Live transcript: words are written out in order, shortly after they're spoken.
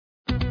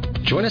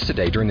Join us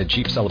today during the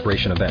Jeep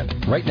Celebration event.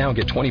 Right now,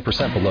 get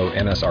 20% below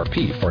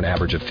MSRP for an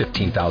average of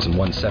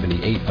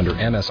 $15,178 under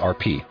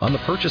MSRP on the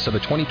purchase of a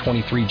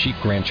 2023 Jeep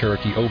Grand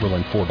Cherokee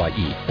Overland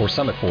 4xE or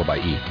Summit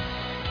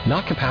 4xE.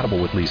 Not compatible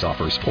with lease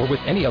offers or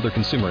with any other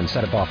consumer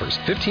incentive offers.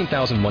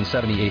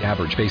 $15,178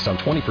 average based on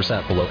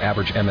 20% below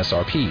average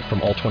MSRP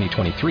from all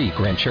 2023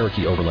 Grand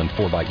Cherokee Overland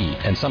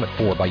 4xE and Summit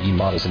 4xE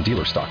models in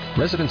dealer stock.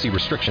 Residency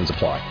restrictions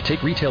apply.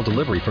 Take retail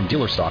delivery from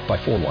dealer stock by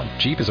 4/1.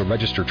 Jeep is a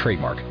registered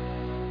trademark.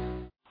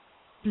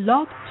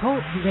 Blog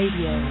Talk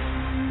Radio.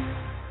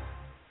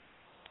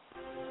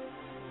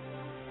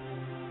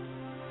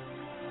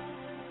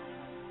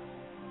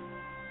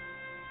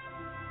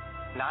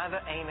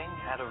 Neither aiming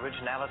at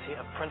originality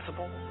of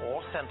principle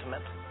or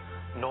sentiment,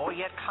 nor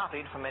yet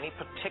copied from any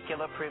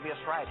particular previous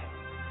writing.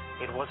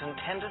 It was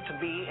intended to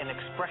be an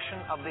expression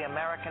of the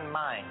American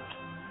mind,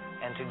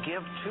 and to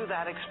give to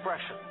that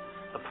expression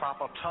the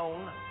proper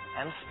tone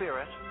and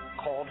spirit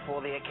called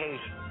for the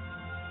occasion.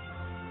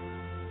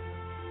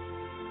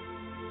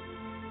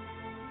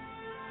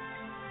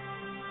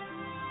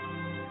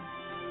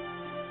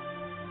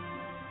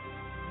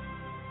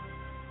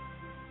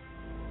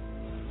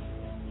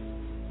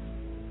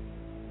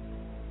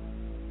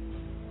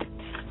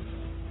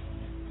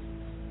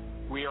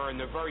 We are in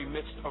the very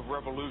midst of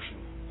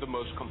revolution, the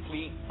most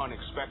complete,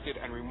 unexpected,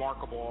 and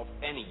remarkable of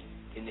any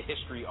in the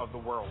history of the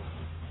world.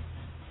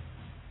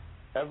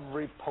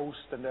 Every post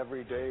and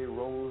every day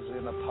rolls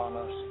in upon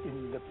us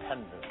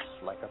independence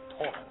like a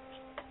torrent.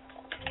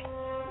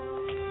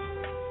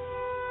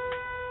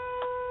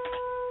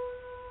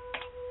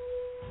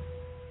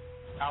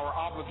 Our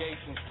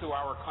obligations to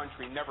our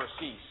country never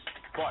cease,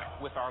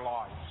 but with our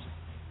lives.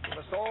 We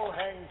must all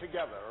hang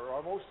together,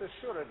 or most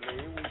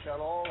assuredly we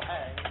shall all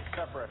hang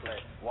separately.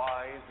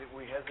 Why is it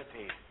we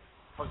hesitate?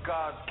 For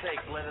God's sake,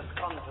 let us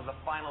come to the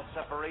final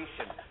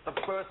separation. The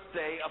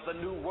birthday of the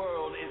new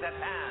world is at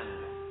hand.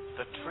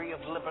 The tree of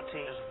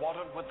liberty is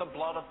watered with the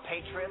blood of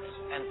patriots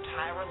and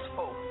tyrants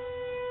both.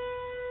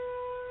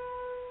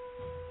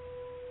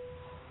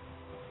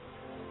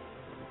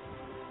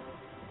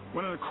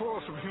 When in the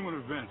course of human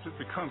events it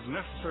becomes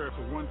necessary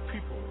for one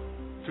people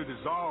to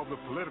dissolve the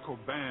political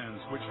bands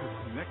which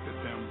have connected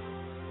them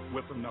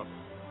with another,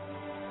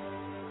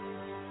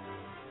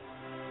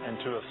 and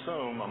to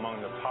assume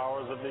among the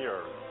powers of the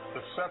earth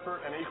the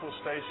separate and equal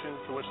station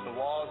to which the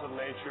laws of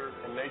nature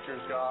and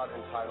nature's God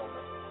entitle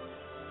them.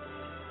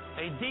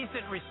 A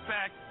decent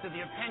respect to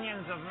the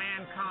opinions of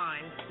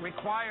mankind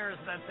requires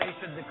that they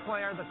should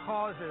declare the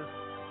causes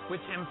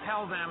which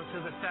impel them to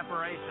the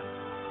separation.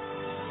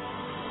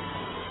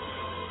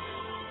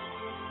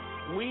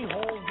 We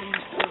hold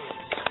these truths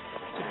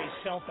to be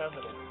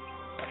self-evident.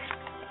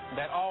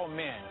 That all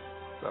men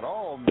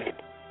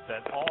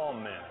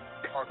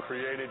are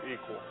created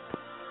equal.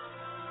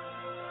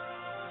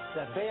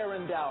 That they are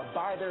endowed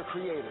by their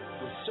Creator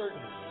with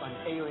certain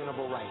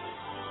unalienable rights.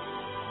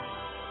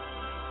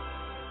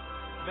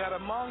 That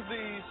among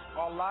these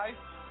are life,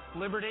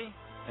 liberty,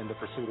 and the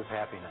pursuit of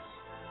happiness.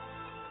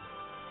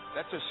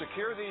 That to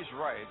secure these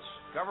rights,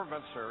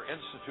 governments are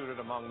instituted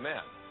among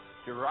men,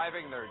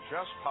 deriving their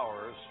just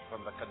powers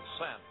from the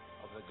consent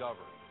of the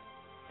governed.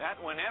 That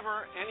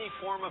whenever any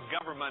form of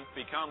government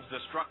becomes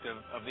destructive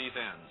of these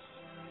ends,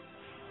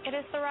 it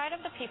is the right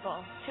of the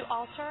people to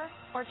alter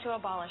or to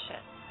abolish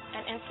it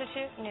and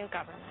institute new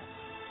government.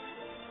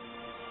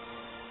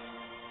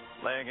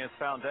 Laying its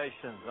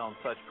foundations on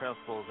such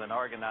principles and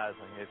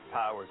organizing its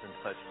powers in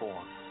such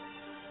forms.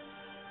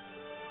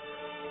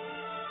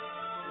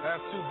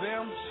 As to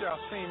them shall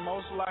seem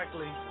most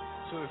likely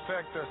to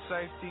effect their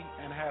safety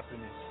and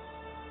happiness.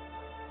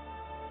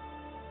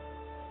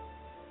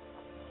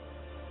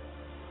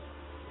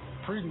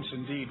 Prudence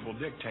indeed will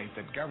dictate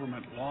that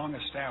government long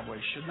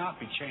established should not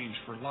be changed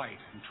for light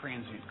and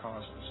transient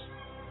causes.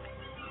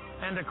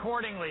 And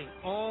accordingly,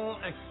 all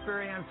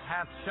experience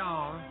hath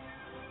shown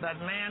that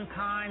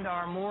mankind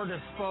are more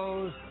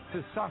disposed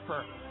to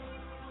suffer,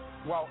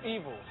 while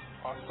evils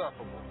are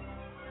sufferable,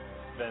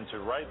 than to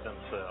right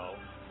themselves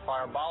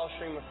by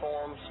abolishing the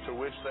forms to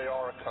which they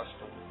are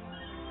accustomed.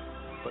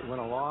 But when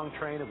a long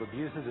train of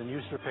abuses and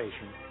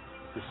usurpation,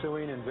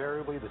 pursuing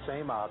invariably the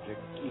same object,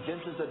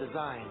 evinces a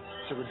design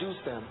to reduce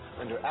them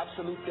under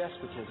absolute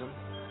despotism,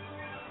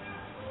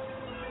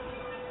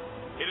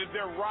 it is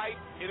their right,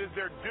 it is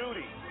their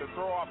duty to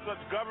throw off such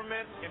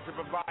government and to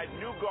provide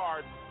new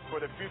guards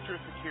for the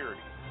future security.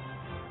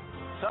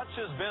 Such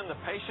has been the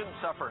patient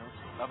sufferance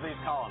of these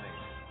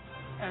colonies.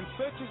 And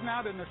such is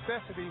now the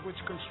necessity which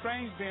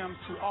constrains them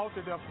to alter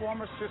their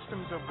former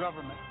systems of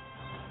government.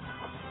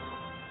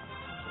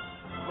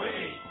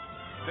 We,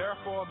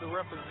 therefore, the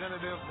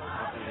representatives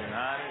of the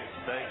United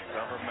States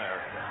of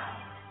America,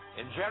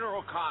 in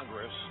General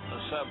Congress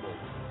assembled,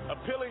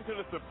 appealing to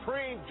the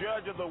Supreme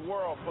Judge of the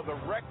world for the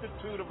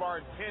rectitude of our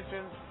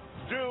intentions,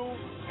 do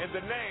in the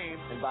name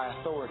and by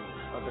authority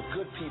of the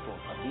good people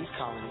of these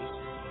colonies,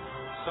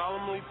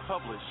 solemnly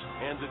publish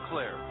and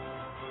declare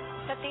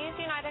that these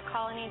united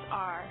colonies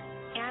are,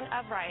 and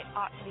of right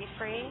ought to be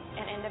free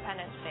and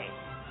independent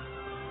states.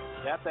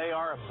 that they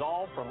are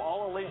absolved from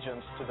all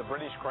allegiance to the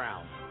British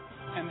Crown,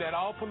 and that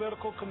all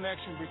political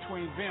connection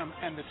between them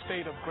and the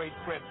state of Great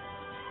Britain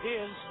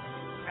is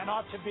and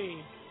ought to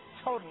be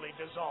totally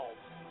dissolved.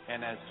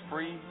 And as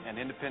free and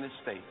independent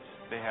states,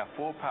 they have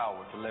full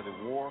power to levy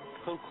war,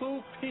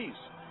 conclude peace,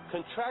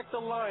 contract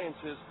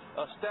alliances,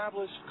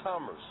 establish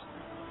commerce,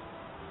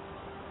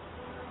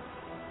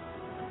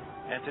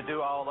 and to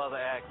do all other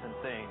acts and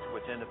things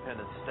which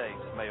independent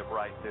states may of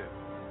right do.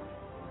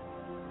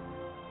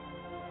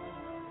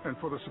 And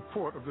for the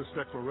support of this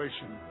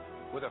declaration,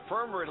 with a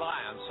firm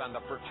reliance on the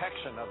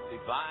protection of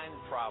divine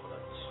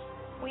providence,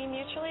 we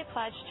mutually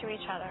pledge to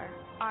each other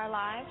our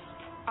lives,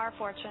 our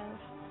fortunes,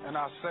 and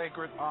our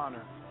sacred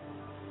honor.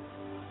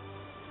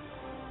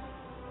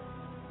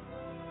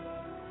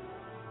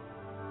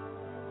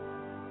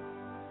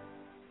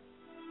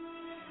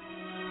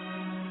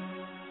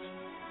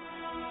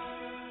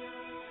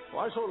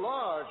 Why so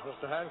large,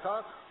 Mr.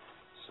 Hancock?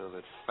 So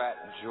that Fat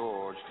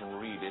George can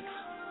read it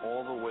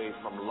all the way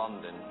from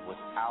London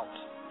without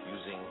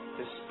using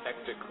his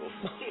spectacles.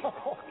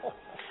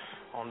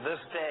 On this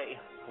day,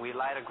 we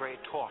light a great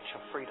torch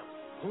of freedom.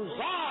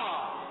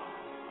 Huzzah!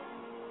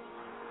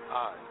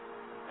 I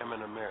am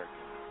an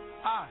American.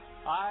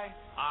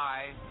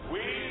 We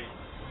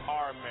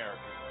are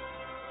Americans.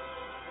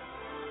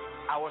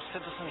 Our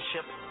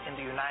citizenship in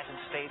the United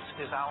States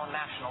is our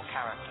national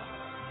character.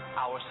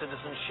 Our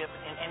citizenship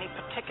in any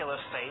particular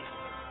state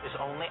is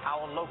only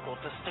our local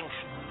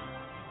distinction.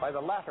 By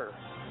the latter,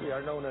 we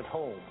are known at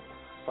home.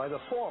 By the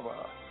former,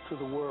 to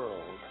the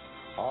world.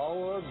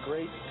 Our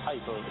great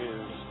title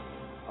is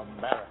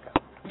America.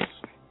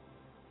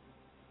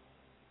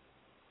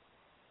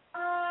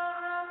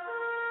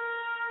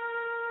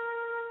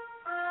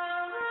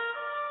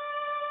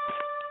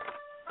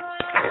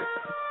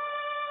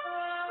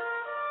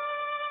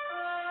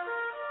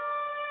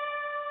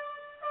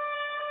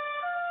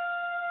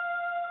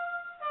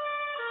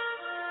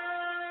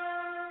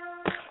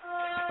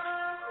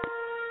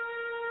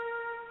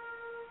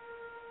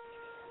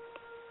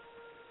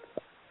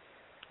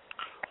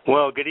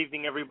 Well, good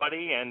evening,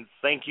 everybody, and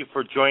thank you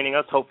for joining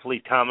us.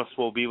 Hopefully Thomas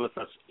will be with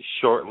us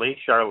shortly.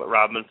 Charlotte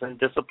Robinson,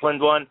 Disciplined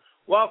One,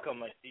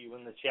 welcome. I see you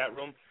in the chat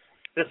room.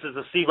 This is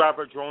the C.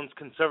 Robert Jones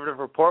Conservative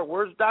Report.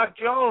 Where's Doc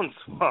Jones?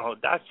 Oh,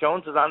 Doc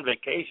Jones is on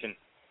vacation.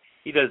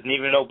 He doesn't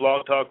even know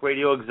Blog Talk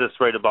Radio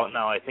exists right about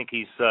now. I think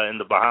he's in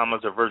the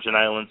Bahamas or Virgin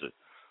Islands,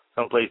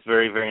 someplace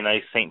very, very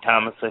nice, St.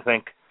 Thomas, I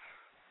think.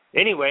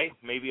 Anyway,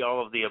 maybe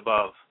all of the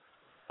above.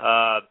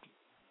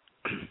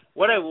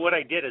 What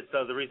I did is,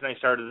 the reason I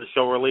started the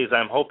show early is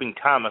I'm hoping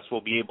Thomas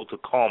will be able to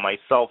call my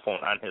cell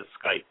phone on his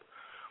Skype.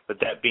 But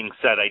that being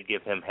said, I'd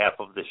give him half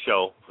of the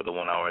show for the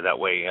 1 hour. That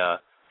way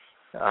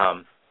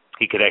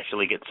he could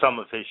actually get some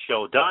of his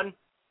show done.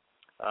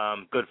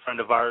 Good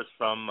friend of ours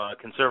from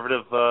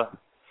conservative,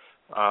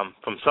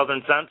 from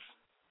Southern Sense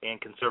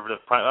and conservative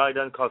prime. He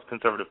doesn't call us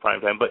conservative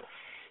prime time, but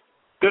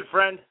good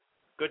friend,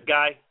 good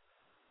guy.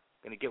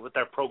 Going to get with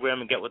our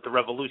program and get with the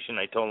revolution,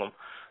 I told him.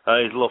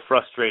 He's a little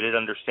frustrated,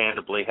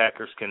 understandably.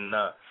 Hackers can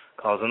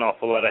cause an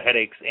awful lot of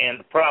headaches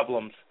and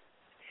problems.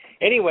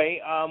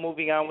 Anyway,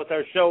 moving on with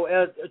our show.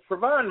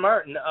 Trayvon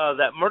Martin,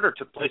 that murder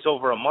took place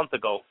over a month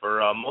ago for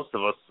most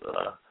of us.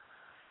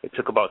 It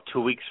took about 2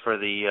 weeks for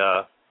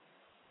the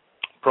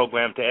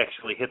program to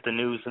actually hit the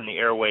news and the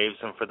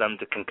airwaves and for them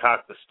to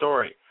concoct the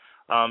story.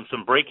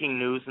 Some breaking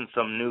news and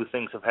some new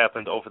things have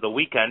happened over the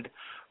weekend.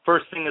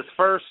 First thing is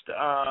first,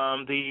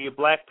 the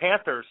Black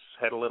Panthers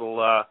had a little,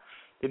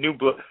 the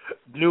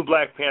new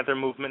Black Panther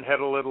movement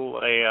had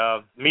a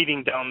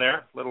meeting down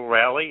there, little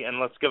rally, and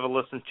let's give a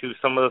listen to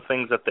some of the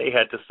things that they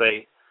had to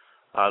say.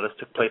 This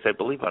took place, I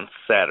believe, on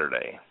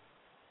Saturday.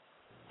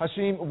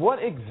 Hashim, what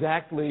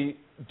exactly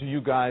do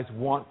you guys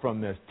want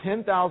from this?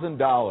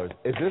 $10,000.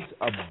 Is this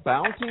a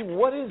bounty?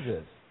 What is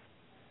this?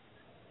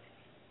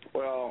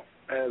 Well,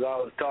 as I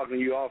was talking to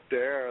you off the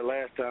air,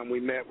 last time we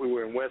met, we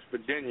were in West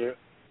Virginia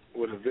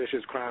with a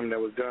vicious crime that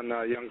was done to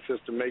our young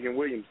sister, Megan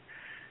Williams.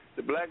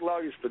 The Black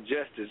Lawyers for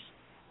Justice,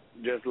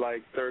 just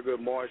like Thurgood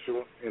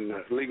Marshall and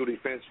the Legal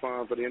Defense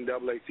Fund for the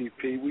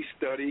NAACP, we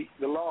study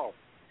the law.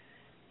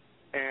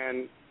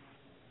 And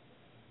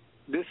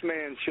this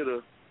man should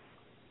have,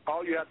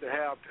 all you have to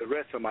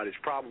arrest somebody is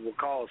probable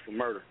cause for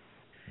murder.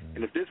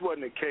 And if this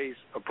wasn't a case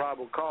of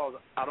probable cause,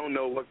 I don't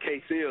know what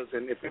case is.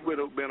 And if it would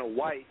have been a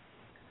white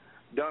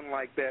done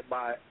like that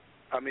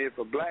if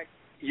a black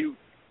youth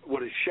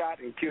would have shot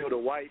and killed a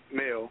white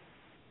male,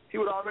 he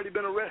would have already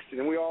been arrested,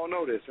 and we all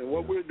know this. And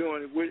what we're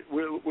doing,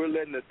 we're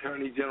letting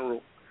Attorney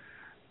General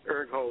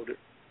Eric Holder,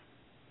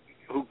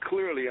 who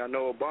clearly I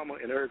know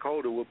Obama and Eric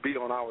Holder will be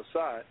on our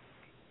side.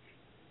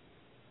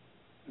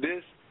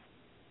 This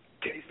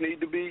case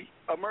need to be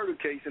a murder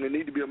case, and it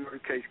need to be a murder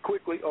case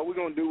quickly, or we're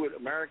going to do what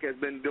America has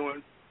been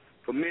doing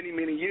for many,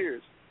 many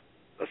years,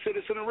 a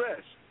citizen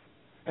arrest.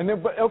 And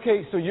then,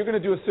 okay, so you're going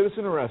to do a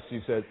citizen arrest,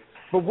 you said.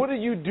 But what do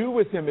you do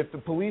with him if the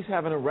police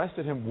haven't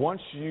arrested him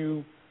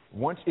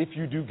if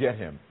you do get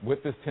him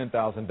with this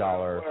 $10,000?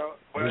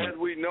 Well, as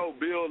we know,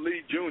 Bill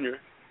Lee Jr.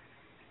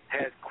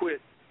 has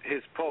quit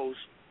his post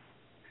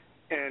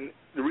And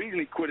the reason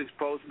he quit his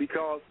post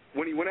because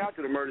when he went out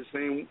to the murder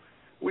scene,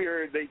 we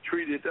heard they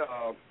treated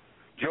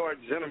George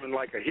Zimmerman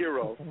like a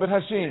hero. But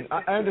Hashim,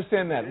 I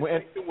understand that.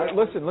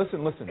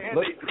 Listen.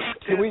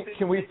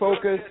 Can we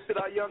focus? They tested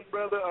our young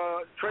brother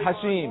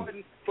Trayvon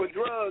Martin for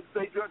drugs.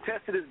 They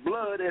tested his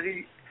blood, and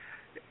he.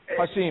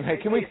 Hashim, hey,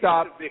 can we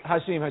stop?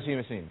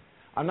 Hashim.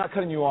 I'm not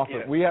cutting you off,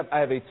 but I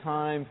have a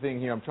time thing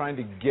here. I'm trying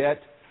to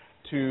get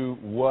to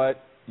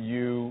what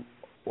you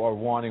are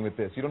wanting with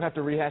this. You don't have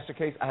to rehash the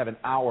case. I have an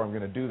hour. I'm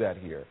going to do that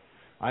here.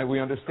 We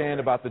understand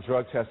about the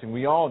drug testing.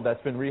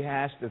 That's been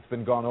rehashed. It's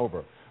been gone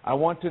over. I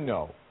want to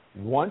know,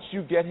 once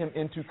you get him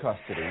into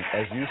custody,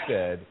 as you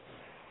said,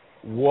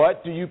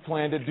 what do you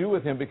plan to do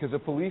with him? Because the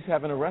police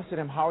haven't arrested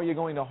him. How are you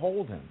going to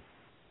hold him?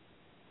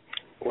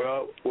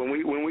 Well, when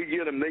we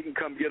get him, they can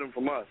come get him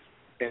from us,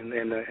 and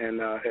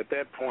at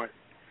that point,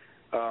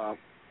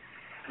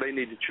 they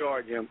need to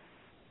charge him.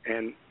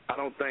 And I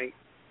don't think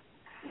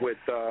with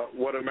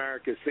what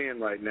America is seeing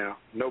right now,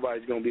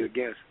 nobody's going to be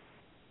against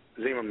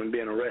Zimmerman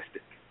being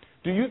arrested.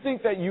 Do you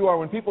think that you are,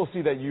 when people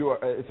see that you are,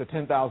 it's a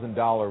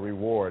 $10,000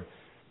 reward,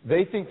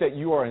 they think that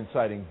you are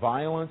inciting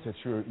violence, that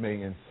you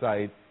may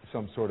incite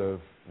some sort of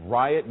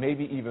riot,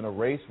 maybe even a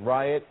race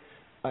riot?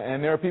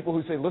 And there are people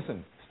who say,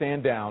 listen,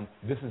 stand down.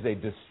 This is a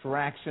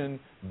distraction.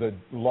 The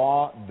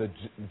law,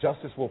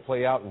 justice will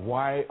play out.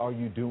 Why are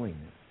you doing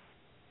this?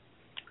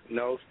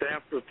 No,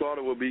 Stanford,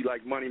 Florida will be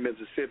like Money,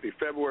 Mississippi.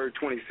 February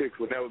 26th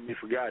will never be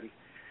forgotten.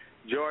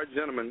 George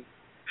Zimmerman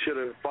should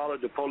have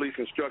followed the police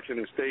instruction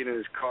and stayed in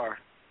his car.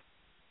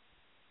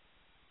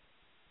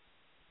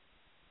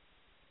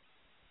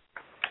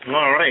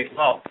 All right.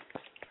 Well,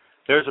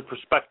 there's a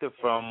perspective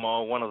from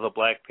one of the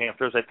Black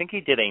Panthers. I think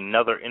he did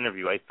another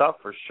interview. I thought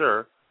for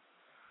sure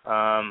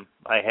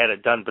I had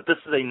it done, but this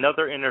is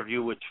another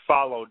interview which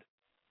followed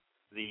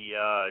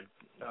the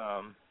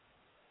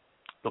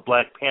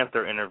Black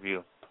Panther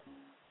interview.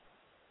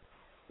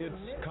 It's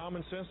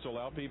common sense to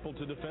allow people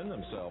to defend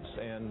themselves,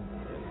 and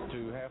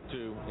to have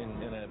to,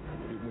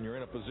 when you're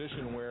in a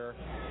position where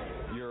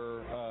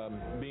you're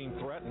being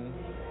threatened,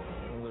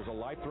 when there's a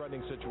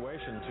life-threatening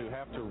situation, to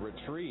have to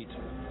retreat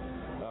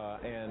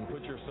and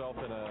put yourself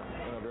in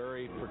a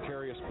very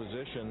precarious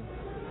position,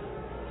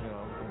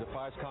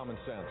 defies common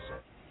sense.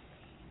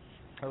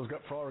 That was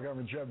Florida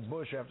Governor Jeb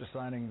Bush after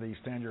signing the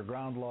Stand Your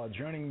Ground law.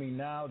 Joining me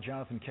now,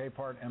 Jonathan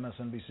Capehart,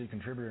 MSNBC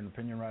contributor and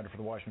opinion writer for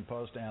the Washington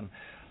Post, and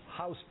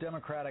House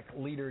Democratic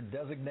leader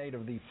designate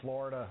of the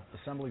Florida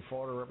Assembly,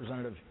 Florida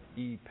Representative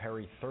E.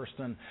 Perry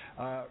Thurston.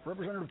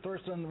 Representative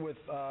Thurston, with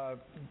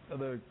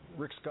the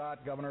Rick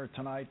Scott, governor,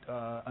 tonight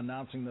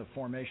announcing the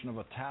formation of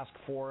a task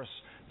force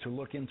to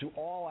look into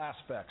all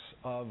aspects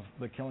of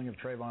the killing of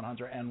Trayvon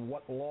Hunter and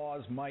what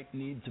laws might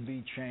need to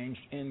be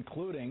changed,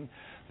 including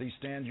the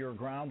Stand Your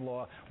Ground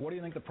law. What do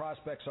you think the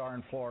prospects are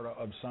in Florida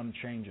of some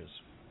changes?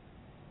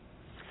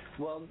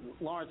 Well,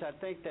 Lawrence, I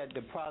think that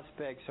the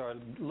prospects are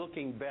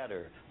looking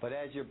better. But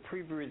as your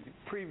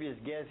previous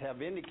guests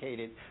have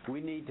indicated,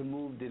 we need to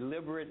move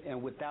deliberate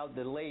and without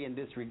delay in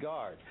this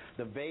regard.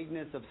 The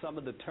vagueness of some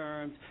of the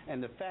terms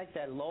and the fact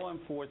that law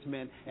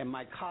enforcement and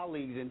my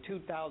colleagues in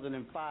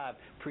 2005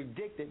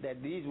 predicted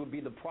that these would be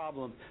the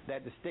problems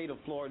that the state of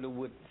Florida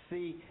would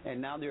see,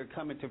 and now they're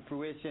coming to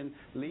fruition,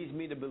 leads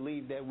me to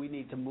believe that we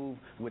need to move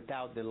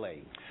without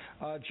delay.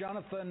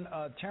 Jonathan,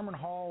 Tamron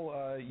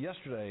Hall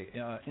yesterday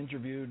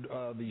interviewed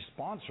the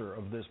sponsor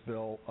of this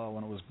bill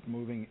when it was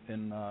moving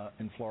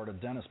in Florida,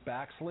 Dennis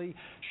Baxley.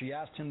 She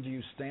asked him, do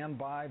you stand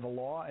by the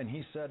law? And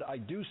he said, I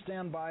do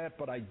stand by it,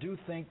 but I do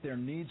think there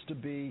needs to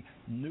be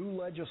new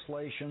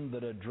legislation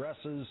that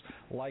addresses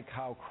like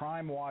how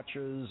crime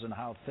watches and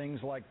how things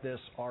like this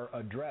are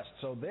addressed.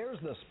 So there's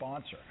the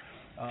sponsor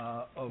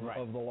of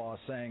the law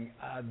saying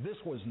this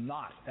was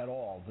not at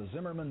all, the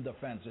Zimmerman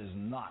defense is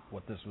not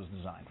what this was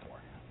designed for.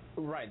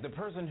 Right. The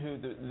person who,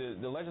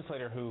 the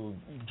legislator who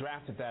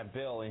drafted that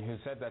bill and who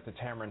said that to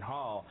Tamron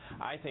Hall,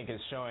 I think is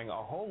showing a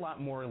whole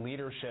lot more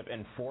leadership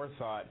and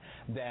forethought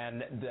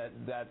than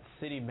that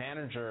city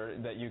manager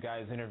that you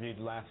guys interviewed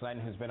last night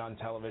and who's been on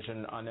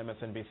television on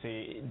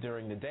MSNBC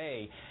during the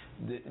day.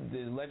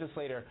 The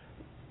legislator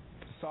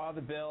saw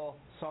the bill,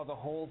 saw the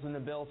holes in the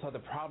bill, saw the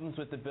problems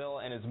with the bill,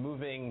 and is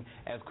moving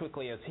as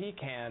quickly as he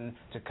can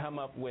to come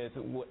up with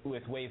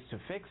ways to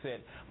fix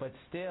it. But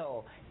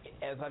still,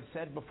 as I've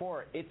said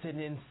before, it's an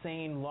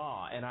insane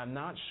law, and I'm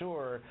not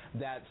sure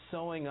that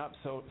sewing up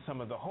some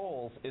of the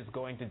holes is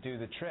going to do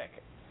the trick.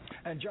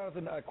 And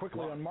Jonathan,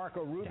 quickly on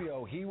Marco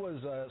Rubio, he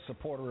was a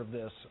supporter of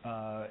this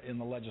in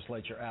the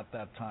legislature at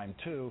that time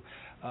too.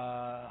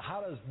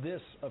 How does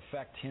this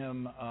affect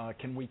him?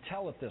 Can we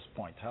tell at this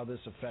point how this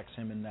affects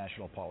him in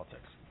national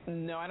politics?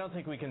 No, I don't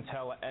think we can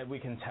tell. We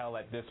can tell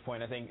at this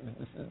point. I think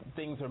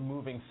things are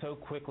moving so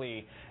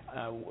quickly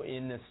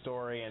in this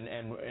story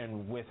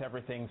and with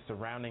everything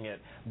surrounding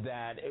it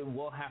that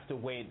we'll have to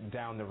wait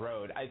down the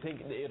road. I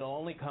think it'll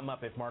only come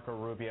up if Marco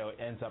Rubio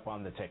ends up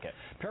on the ticket.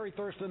 Perry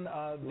Thurston,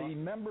 the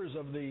members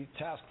of the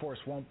task force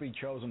won't be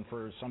chosen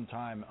for some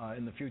time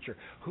in the future.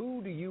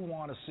 Who do you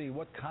want to see?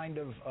 What kind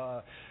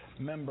of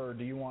member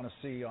do you want to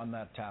see on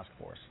that task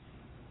force?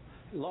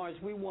 Lawrence,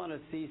 we want to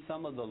see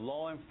some of the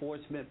law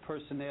enforcement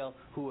personnel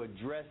who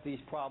addressed these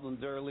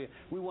problems earlier.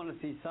 We want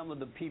to see some of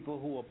the people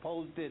who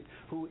opposed it,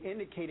 who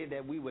indicated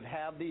that we would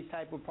have these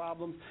type of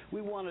problems.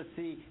 We want to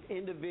see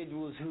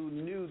individuals who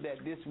knew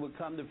that this would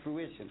come to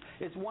fruition.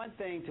 It's one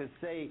thing to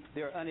say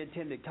there are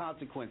unintended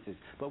consequences,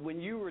 but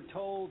when you were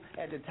told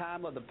at the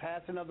time of the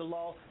passing of the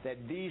law that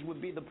these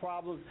would be the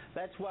problems,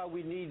 that's why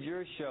we need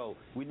your show.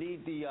 We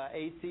need the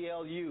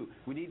ACLU.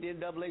 We need the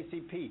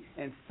NAACP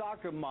and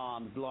soccer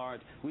moms,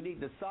 Lawrence. We need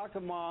the soccer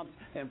moms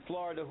in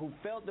Florida who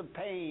felt the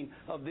pain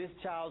of this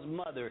child's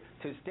mother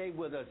to stay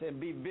with us and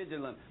be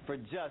vigilant for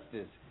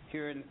justice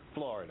here in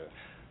Florida.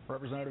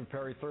 Representative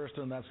Perry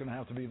Thurston, that's going to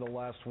have to be the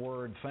last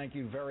word. Thank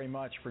you very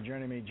much for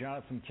joining me,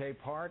 Jonathan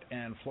Capehart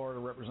and Florida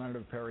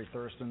Representative Perry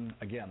Thurston.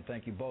 Again,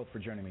 thank you both for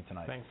joining me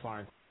tonight. Thanks,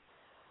 Lawrence.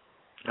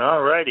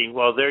 All righty.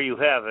 Well, there you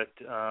have it.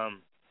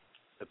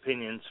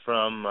 Opinions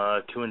from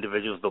two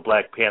individuals, the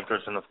Black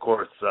Panthers and, of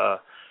course,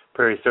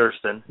 Perry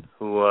Thurston,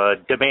 who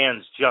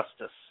demands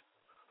justice.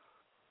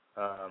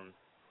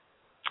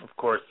 Of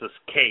course, this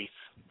case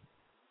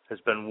has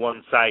been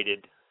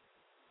one-sided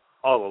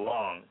all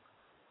along.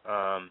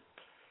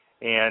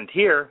 And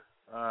here,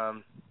 I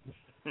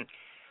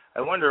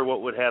wonder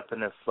what would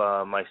happen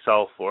if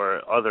myself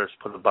or others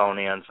put a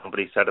bounty on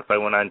somebody. Said if I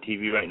went on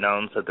TV right now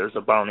and said there's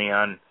a bounty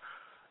on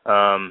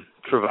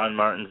Trayvon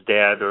Martin's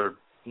dad, or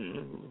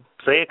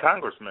say a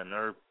congressman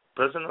or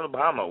President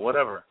Obama,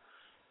 whatever.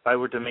 If I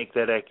were to make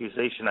that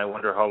accusation, I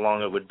wonder how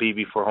long it would be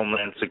before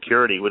Homeland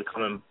Security would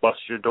come and bust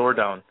your door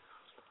down.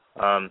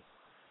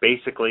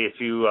 Basically, if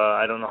you,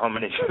 I don't know how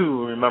many of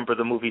you remember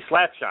the movie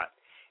Slapshot.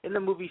 In the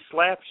movie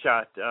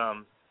Slapshot,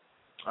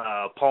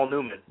 Paul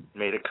Newman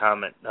made a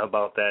comment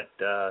about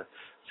that.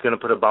 He's going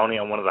to put a bounty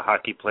on one of the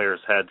hockey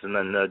players' heads, and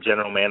then the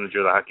general manager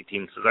of the hockey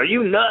team says, "Are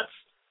you nuts?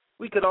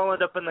 We could all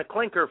end up in the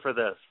clinker for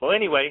this." Well,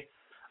 anyway,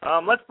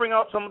 let's bring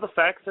out some of the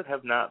facts that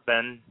have not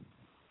been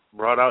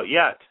brought out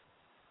yet.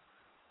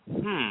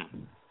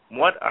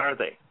 What are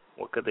they?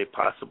 What could they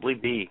possibly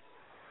be?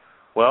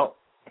 Well,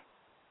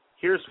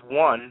 here's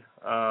one,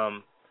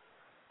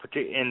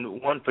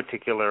 in one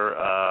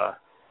particular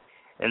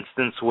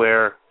instance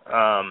where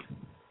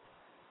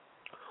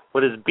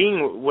what is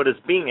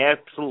being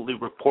absolutely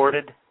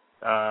reported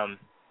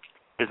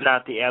is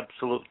not the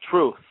absolute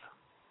truth.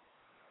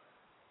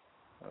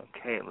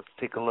 Okay, let's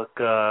take a look.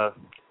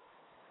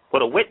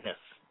 What a witness.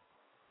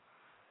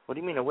 What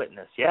do you mean a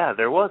witness? Yeah,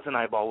 there was an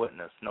eyeball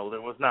witness. No,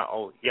 there was not.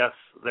 Oh, yes,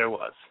 there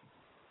was.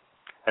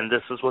 And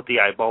this is what the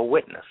eyeball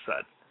witness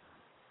said.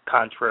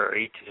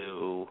 Contrary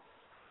to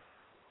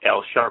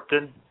Al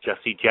Sharpton,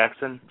 Jessie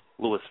Jackson,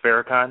 Louis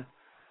Farrakhan,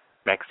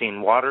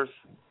 Maxin Waters,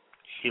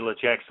 Sheila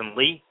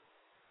Jackson-Lee,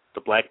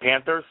 the Black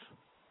Panthers,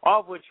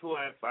 all of which, who,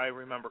 if I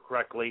remember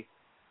correctly,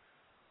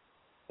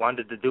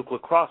 wanted the Duke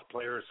lacrosse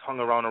players hung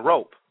around a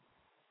rope.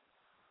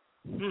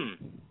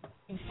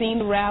 We've seen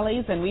the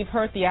rallies and we've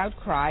heard the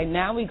outcry.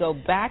 Now we go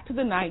back to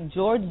the night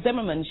George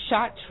Zimmerman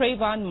shot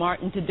Trayvon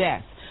Martin to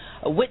death.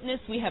 A witness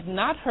we have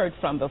not heard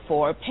from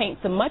before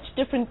paints a much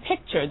different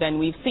picture than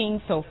we've seen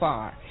so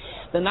far.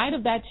 The night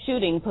of that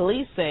shooting,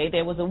 police say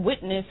there was a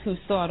witness who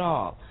saw it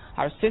all.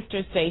 Our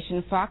sister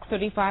station, Fox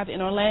 35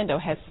 in Orlando,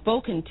 has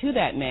spoken to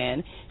that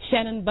man.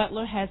 Shannon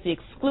Butler has the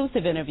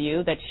exclusive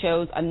interview that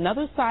shows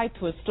another side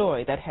to a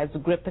story that has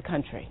gripped the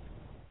country.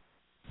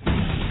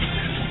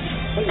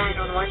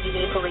 911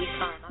 UD Police.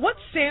 What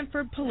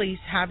Sanford police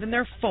have in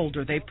their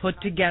folder they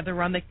put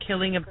together on the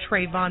killing of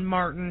Trayvon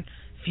Martin,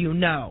 few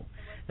know.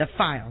 The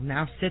file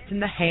now sits in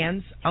the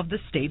hands of the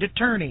state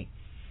attorney.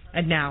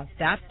 And now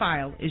that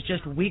file is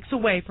just weeks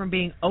away from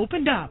being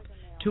opened up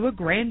to a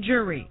grand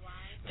jury.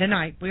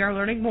 Tonight, we are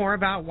learning more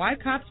about why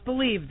cops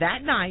believe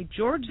that night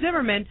George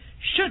Zimmerman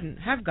shouldn't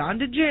have gone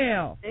to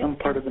jail. I'm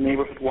part of the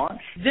neighborhood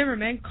watch.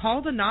 Zimmerman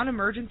called the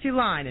non-emergency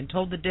line and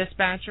told the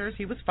dispatchers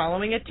he was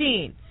following a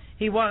teen.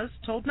 He was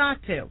told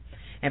not to.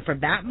 And from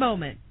that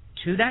moment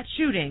to that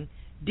shooting,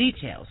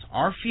 details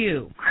are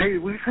few. Hey,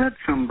 we've had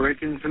some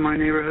break-ins in my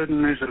neighborhood,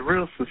 and there's a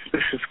real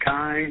suspicious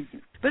guy.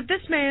 But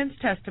this man's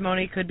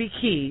testimony could be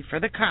key for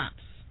the cops.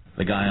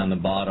 The guy on the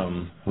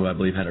bottom, who I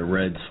believe had a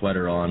red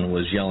sweater on,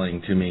 was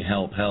yelling to me,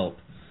 "Help, help."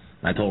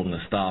 I told him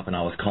to stop, and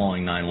I was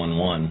calling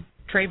 911.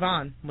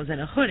 Trayvon was in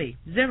a hoodie,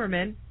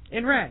 Zimmerman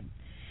in red.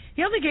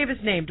 He only gave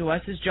his name to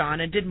us as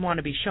John and didn't want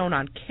to be shown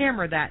on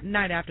camera that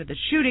night after the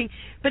shooting,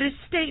 but his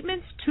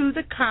statements to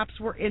the cops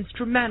were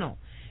instrumental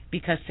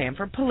because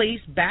Sanford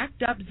police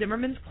backed up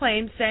Zimmerman's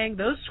claim, saying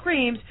those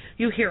screams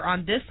you hear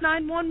on this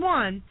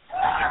 911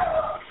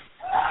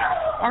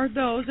 are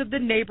those of the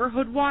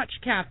neighborhood watch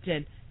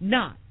captain,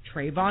 not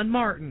Trayvon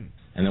Martin.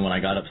 And then when I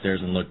got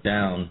upstairs and looked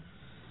down,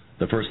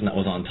 the person that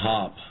was on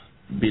top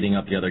beating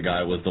up the other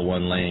guy was the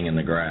one laying in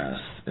the grass,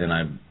 and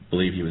I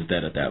believe he was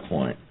dead at that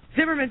point.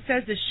 Zimmerman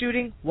says the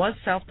shooting was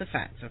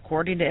self-defense.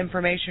 According to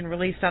information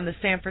released on the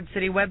Sanford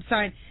City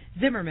website,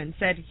 Zimmerman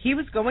said he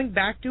was going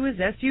back to his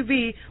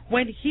SUV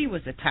when he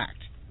was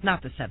attacked,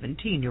 not the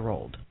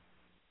 17-year-old.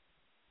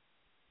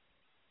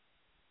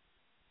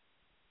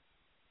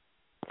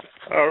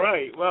 All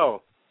right,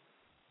 well,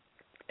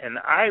 an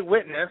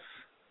eyewitness.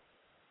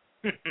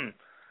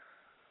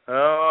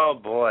 Oh,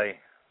 boy.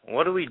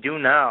 What do we do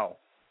now?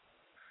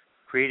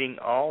 Creating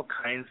all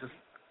kinds of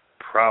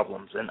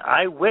problems. An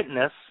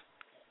eyewitness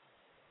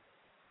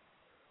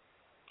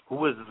who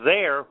was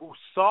there, who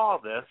saw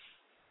this,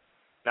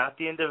 not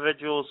the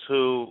individuals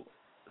who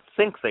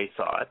think they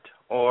saw it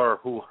or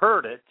who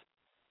heard it,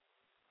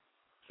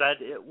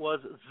 said it was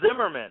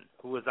Zimmerman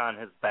who was on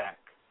his back.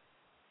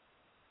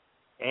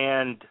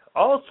 And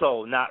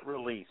also not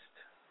released.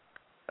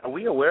 Are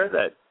we aware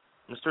that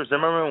Mr.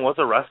 Zimmerman was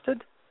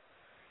arrested?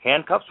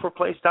 Handcuffs were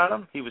placed on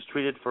him. He was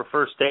treated for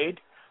first aid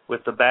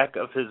with the back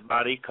of his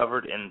body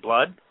covered in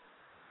blood.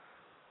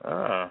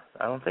 I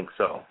don't think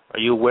so. Are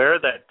you aware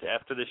that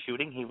after the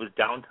shooting he was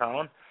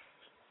downtown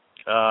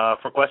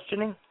for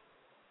questioning,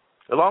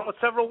 along with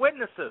several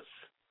witnesses?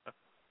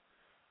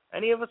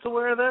 Any of us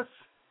aware of this?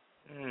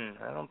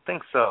 I don't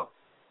think so.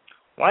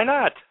 Why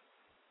not?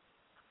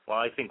 Well,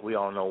 I think we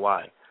all know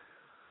why.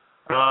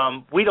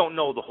 We don't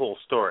know the whole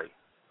story.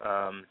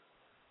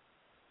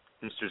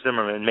 Mr.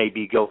 Zimmerman may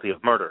be guilty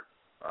of murder.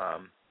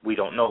 We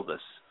don't know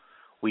this.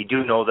 We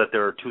do know that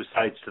there are two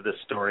sides to this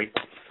story,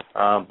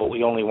 but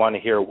we only want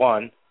to hear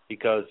one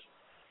because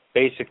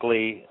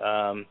basically,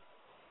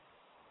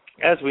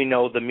 as we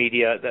know, the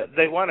media,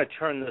 they want to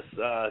turn this,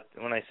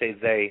 when I say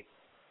they,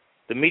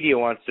 the media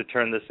wants to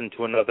turn this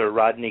into another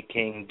Rodney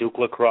King, Duke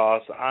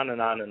LaCrosse, on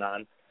and on and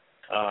on,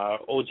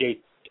 OJ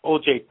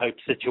type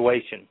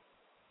situation.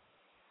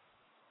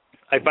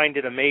 I find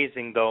it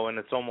amazing, though, and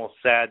it's almost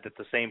sad that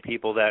the same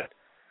people that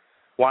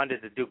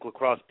wanted the Duke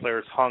lacrosse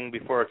players hung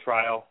before a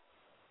trial,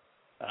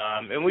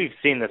 and we've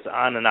seen this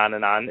on and on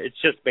and on.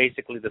 It's just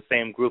basically the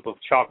same group of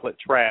chocolate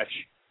trash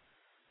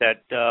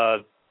that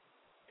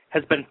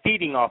has been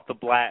feeding off the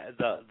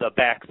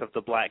backs of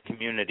the black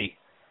community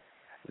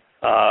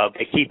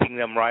by keeping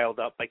them riled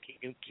up, by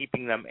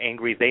keeping them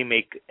angry. They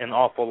make an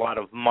awful lot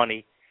of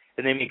money,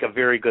 and they make a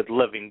very good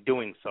living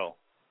doing so.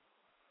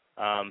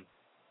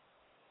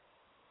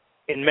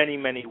 In many,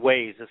 many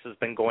ways, this has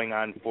been going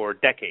on for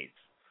decades.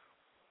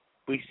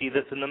 We see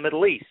this in the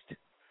Middle East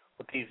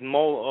with these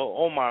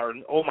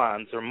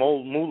Omans or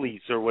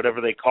Mulis or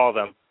whatever they call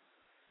them.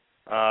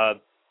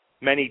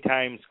 Many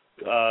times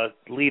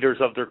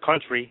leaders of their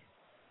country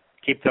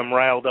keep them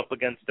riled up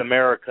against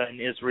America and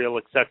Israel,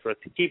 etc.,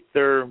 to keep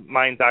their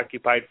minds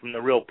occupied from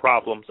the real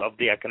problems of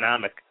the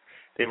economic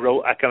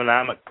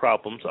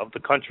problems of the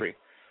country.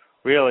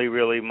 Really,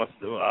 really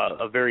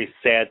a very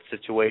sad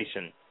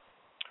situation.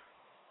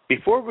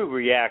 Before we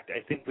react,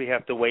 I think we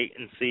have to wait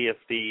and see if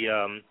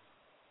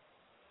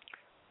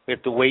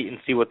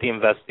what the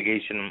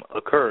investigation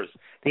occurs.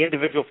 The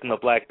individual from the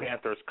Black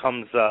Panthers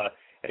comes,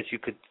 as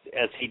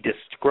he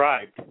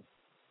described.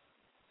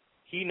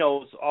 He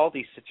knows all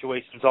these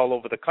situations all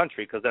over the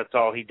country because that's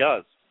all he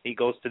does. He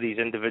goes to these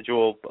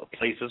individual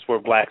places where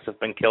blacks have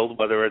been killed,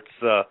 whether it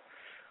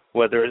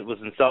was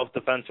in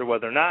self-defense or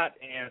whether not,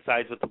 and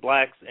sides with the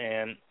blacks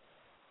and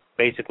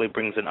basically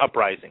brings an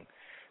uprising.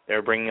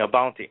 They're bringing a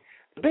bounty.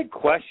 The big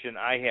question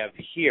I have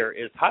here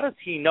is, how does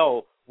he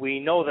know? We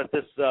know that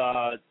this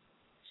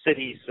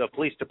city's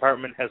police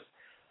department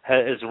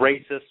is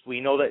racist.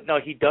 We know that. No,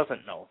 he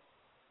doesn't know.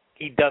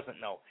 He doesn't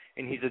know.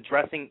 And he's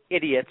addressing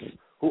idiots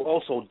who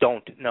also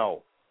don't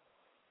know.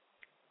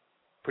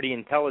 Pretty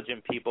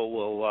intelligent people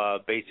will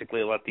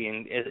basically let the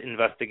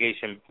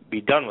investigation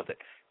be done with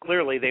it.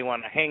 Clearly, they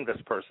want to hang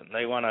this person.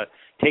 They want to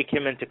take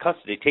him into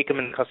custody. Take him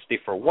into custody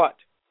for what?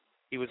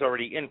 He was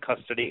already in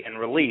custody and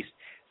released,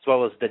 as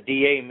well as the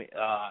DA,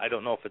 I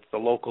don't know if it's the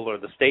local or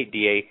the state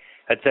DA,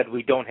 had said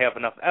we don't have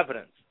enough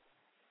evidence.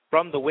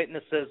 From the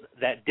witnesses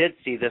that did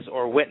see this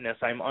or witness,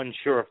 I'm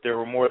unsure if there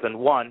were more than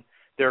one,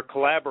 they're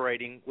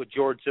collaborating with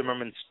George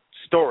Zimmerman's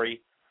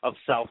story of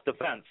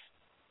self-defense.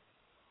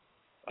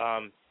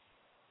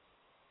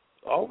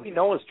 All we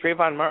know is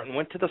Trayvon Martin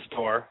went to the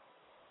store,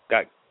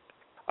 got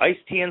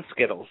iced tea and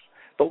Skittles,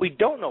 but we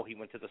don't know he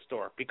went to the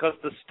store because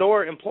the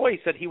store employee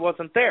said he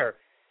wasn't there,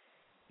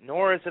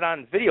 nor is it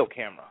on video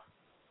camera.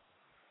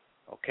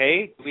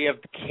 Okay, do we have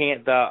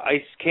the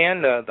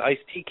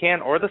iced tea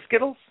can, or the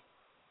Skittles?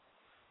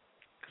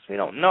 Because we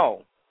don't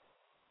know.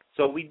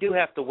 So we do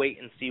have to wait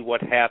and see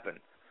what happened.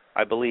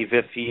 I believe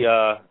if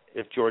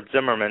George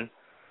Zimmerman,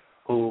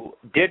 who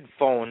did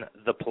phone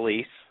the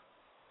police,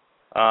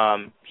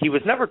 he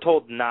was never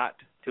told not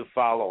to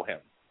follow him.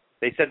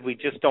 They said, we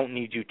just don't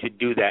need you to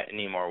do that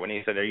anymore, when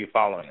he said, are you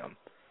following him?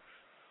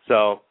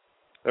 So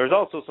there's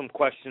also some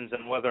questions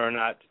on whether or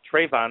not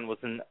Trayvon was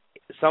in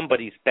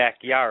somebody's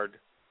backyard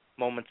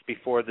moments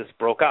before this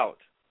broke out.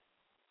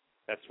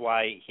 That's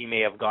why he may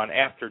have gone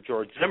after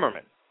George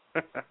Zimmerman.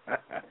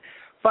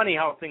 Funny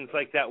how things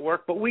like that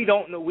work, but we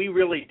don't know. We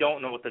really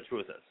don't know what the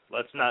truth is.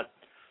 Let's not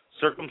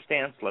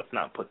circumstance. Let's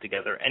not put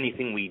together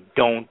anything we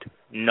don't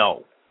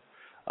know.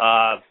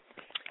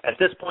 At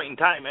this point in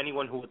time,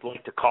 anyone who would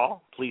like to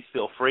call, please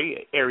feel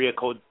free. Area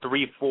code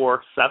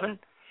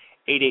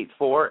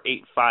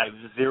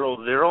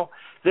 347-884-8500.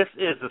 This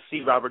is the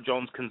C. Robert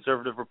Jones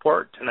Conservative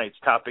Report. Tonight's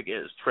topic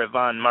is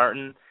Trayvon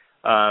Martin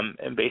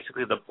and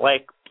basically the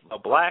Black a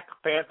Black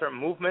Panther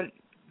movement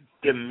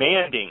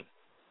demanding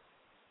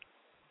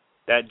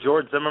that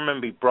George Zimmerman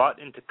be brought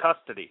into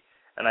custody.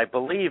 And I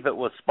believe it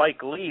was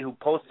Spike Lee who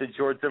posted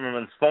George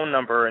Zimmerman's phone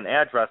number and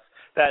address.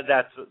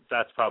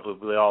 That's probably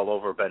been all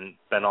over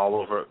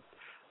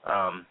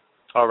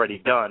already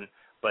done.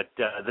 But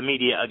the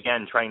media,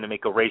 again, trying to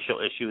make a racial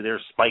issue.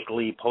 There's Spike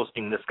Lee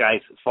posting this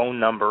guy's phone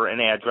number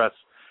and address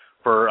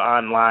for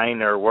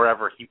online or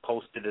wherever he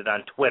posted it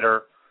on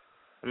Twitter.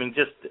 I mean,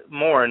 just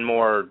more and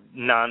more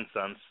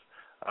nonsense.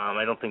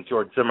 I don't think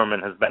George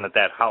Zimmerman has been at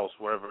that house,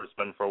 wherever it's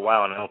been for a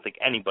while, and I don't think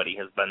anybody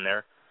has been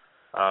there.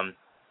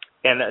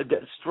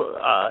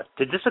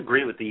 To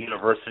disagree with the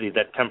university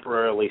that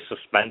temporarily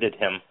suspended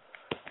him,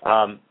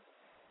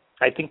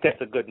 I think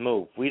that's a good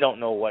move. We don't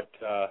know what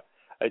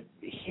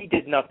he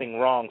did nothing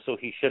wrong, so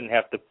he shouldn't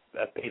have to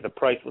pay the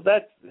price. Well,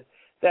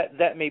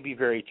 that may be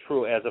very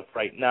true as of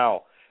right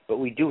now, but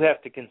we do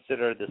have to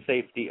consider the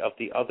safety of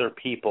the other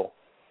people.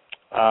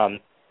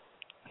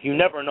 You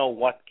never know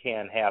what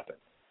can happen.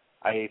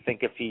 I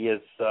think if he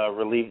is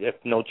relieved, if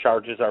no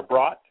charges are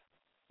brought,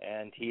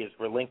 and he is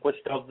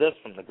relinquished of this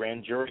from the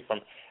grand jury,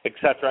 from et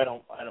cetera. I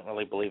don't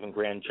really believe in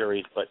grand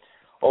juries, but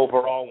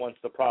overall, once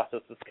the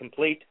process is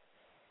complete,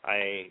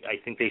 I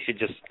think they should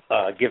just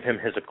give him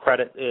his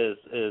accredit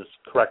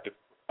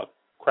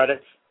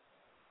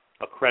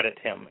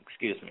him,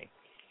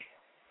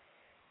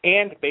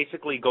 and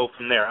basically go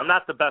from there. I'm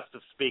not the best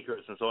of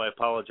speakers, and so I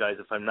apologize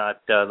if I'm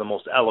not the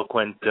most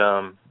eloquent,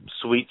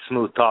 sweet,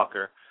 smooth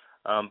talker.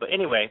 But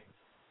anyway,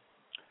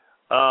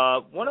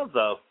 one of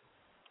the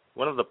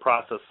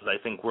processes I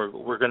think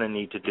we're going to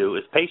need to do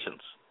is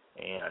patience,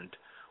 and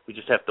we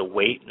just have to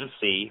wait and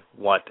see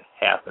what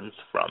happens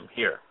from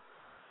here.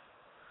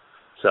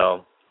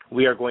 So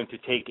we are going to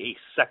take a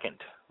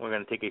second. We're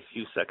going to take a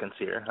few seconds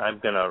here. I'm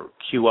going to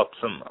queue up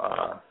some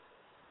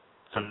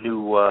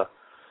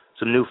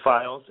new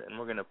files, and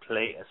we're going to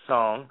play a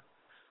song.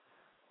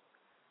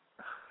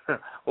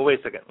 Well, wait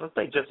a second. Let's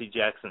play Jessie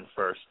Jackson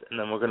first, and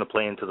then we're going to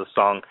play into the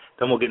song.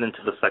 Then we'll get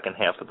into the second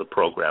half of the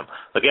program.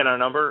 Again, our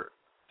number,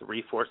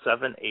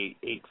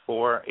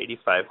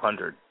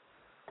 347-884-8500.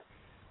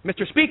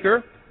 Mr.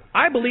 Speaker,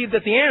 I believe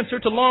that the answer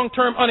to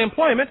long-term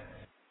unemployment...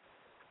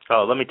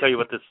 Oh, let me tell you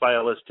what this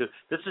file is, too.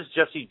 This is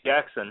Jessie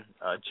Jackson,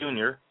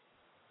 Jr.,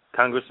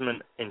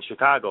 congressman in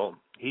Chicago.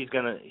 He's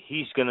gonna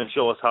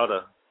show us how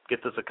to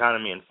get this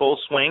economy in full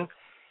swing,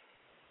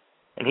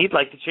 and he'd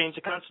like to change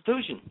the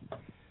Constitution.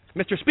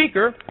 Mr.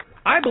 Speaker,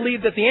 I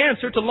believe that the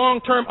answer to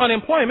long-term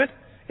unemployment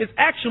is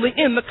actually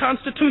in the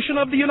Constitution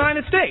of the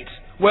United States.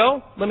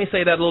 Well, let me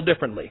say that a little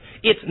differently.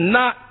 It's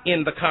not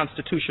in the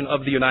Constitution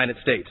of the United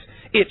States.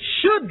 It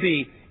should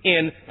be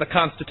in the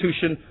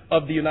Constitution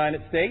of the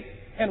United States,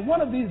 and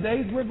one of these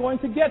days we're going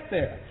to get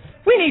there.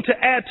 We need to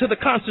add to the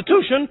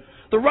Constitution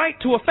the right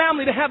to a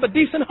family to have a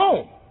decent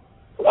home.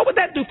 What would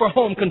that do for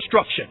home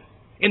construction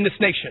in this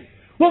nation?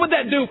 What would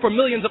that do for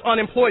millions of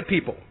unemployed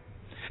people?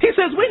 He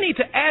says we need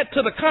to add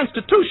to the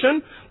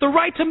Constitution the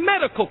right to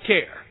medical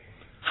care.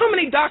 How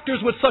many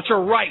doctors would such a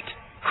right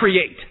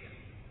create?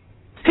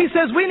 He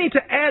says we need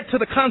to add to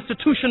the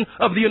Constitution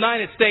of the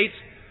United States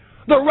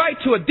the right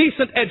to a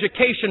decent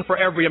education for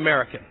every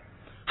American.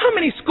 How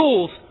many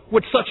schools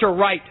would such a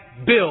right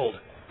build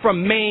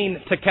from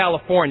Maine to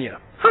California?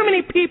 How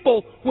many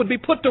people would be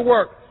put to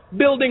work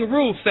building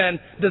roofs and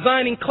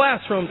designing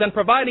classrooms and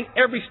providing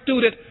every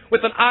student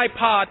with an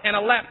iPod and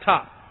a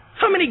laptop?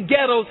 How many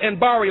ghettos and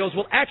barrios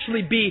will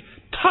actually be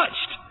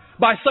touched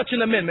by such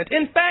an amendment?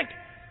 In fact,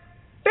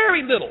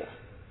 very little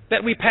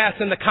that we pass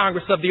in the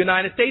Congress of the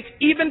United States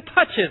even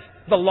touches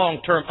the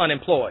long-term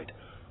unemployed.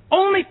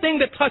 Only thing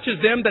that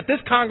touches them that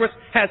this Congress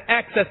has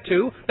access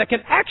to that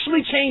can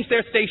actually change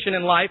their station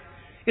in life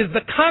is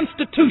the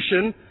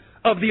Constitution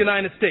of the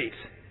United States.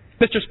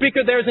 Mr.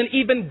 Speaker, there's an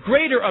even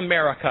greater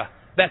America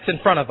that's in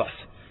front of us.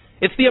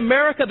 It's the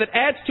America that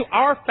adds to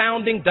our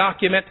founding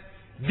document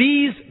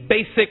these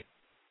basic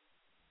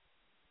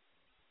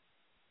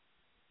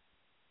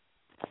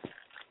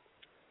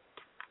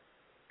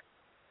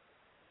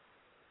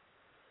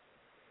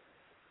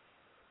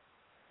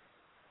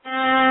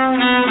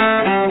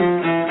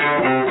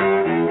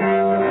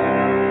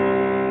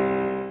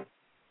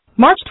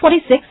March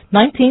 26,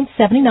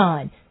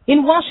 1979.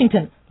 In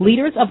Washington,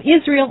 leaders of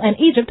Israel and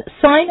Egypt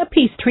sign a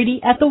peace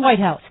treaty at the White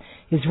House.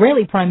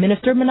 Israeli Prime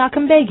Minister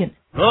Menachem Begin.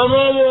 No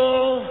more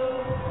war,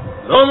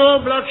 no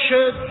more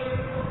bloodshed,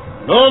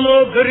 no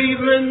more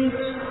bereavement.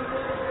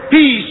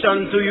 Peace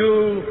unto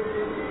you.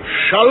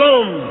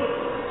 Shalom,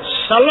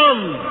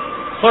 salam,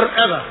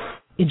 forever.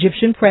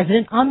 Egyptian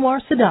President Anwar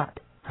Sadat.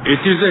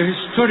 It is a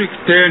historic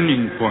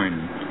turning point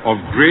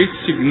of great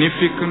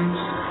significance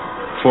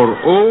for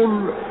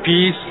all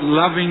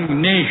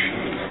peace-loving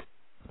nations.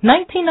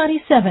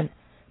 1997.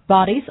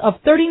 Bodies of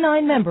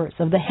 39 members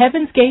of the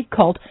Heaven's Gate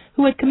cult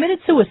who had committed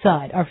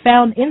suicide are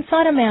found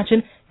inside a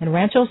mansion in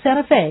Rancho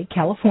Santa Fe,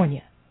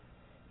 California.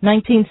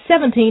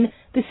 1917.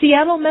 The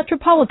Seattle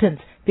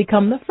Metropolitans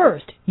become the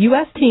first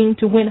U.S. team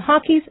to win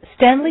hockey's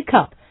Stanley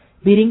Cup,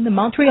 beating the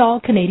Montreal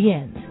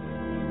Canadiens.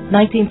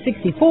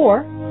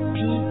 1964.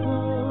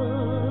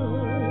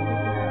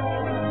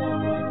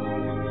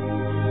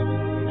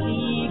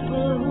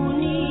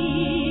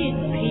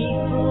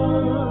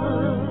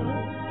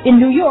 In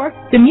New York,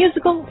 the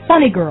musical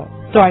Funny Girl,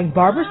 starring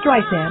Barbra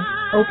Streisand,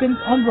 opens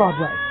on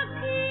Broadway.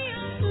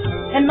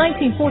 In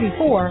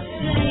 1944,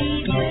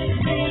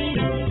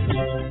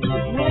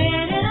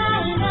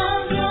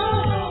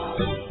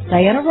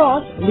 Diana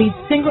Ross, lead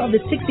singer of the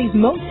 60s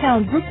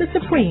Motown group The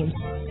Supremes,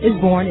 is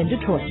born in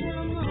Detroit.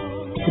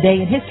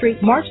 Today in history,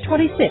 March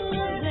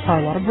 26th,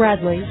 Carlotta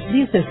Bradley,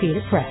 The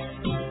Associated Press.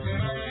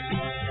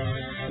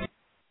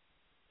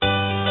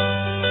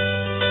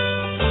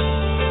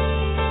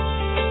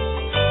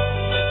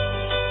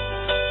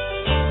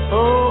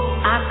 Oh,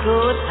 I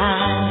could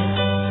hide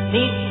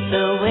beneath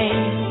the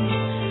wing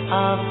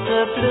of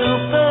the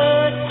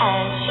bluebird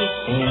as she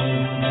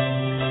sings.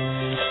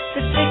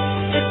 The 6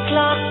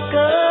 o'clock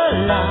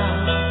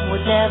alarm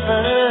would never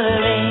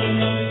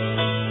ring.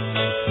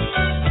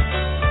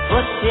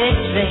 But it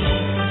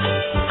rings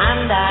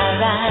and I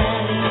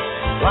rise,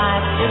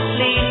 wipe the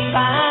sleep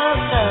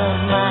out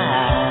of my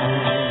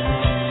eyes.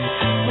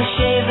 The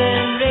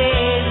shaven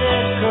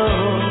razor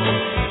goes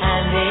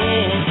and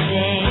it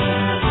sings.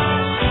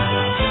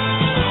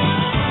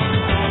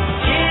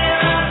 Cheer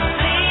up,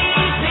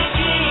 sleepy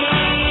Jean,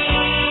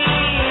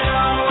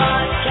 oh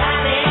what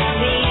can it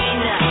mean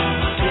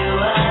to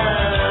a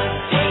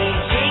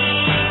daydream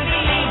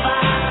believer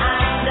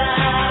and a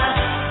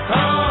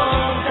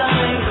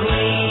homecoming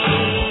queen?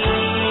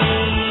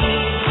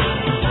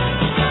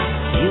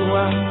 You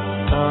once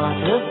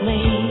thought of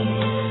me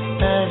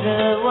as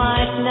a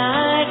white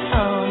knight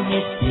on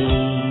his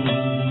sleeve.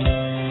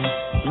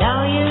 Now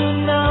you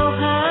know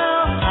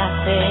how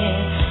happy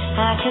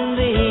I can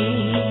be.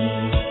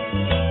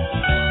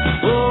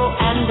 Oh,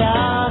 and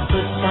our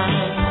good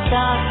times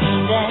start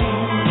and end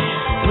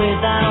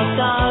without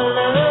our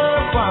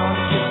loved ones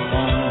to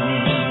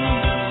spend.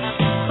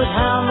 But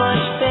how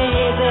much,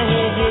 baby,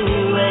 do we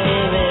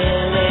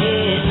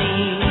really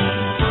need?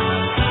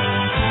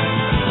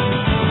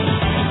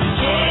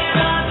 Cheer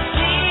up,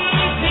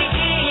 sleepy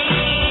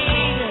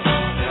Jean.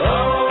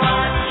 Oh,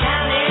 what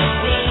can it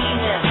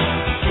mean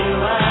to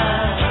a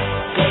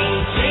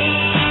daydream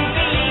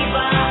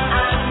believer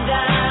and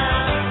a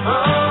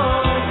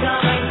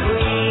homecoming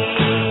queen?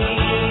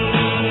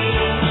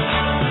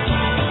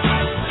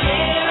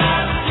 Cheer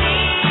up,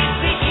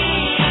 sleepy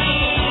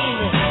Jean.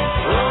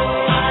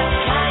 Oh, what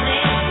can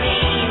it mean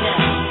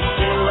to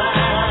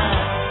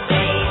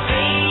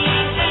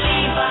a daydream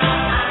believer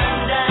and a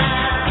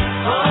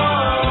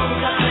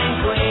homecoming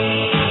queen?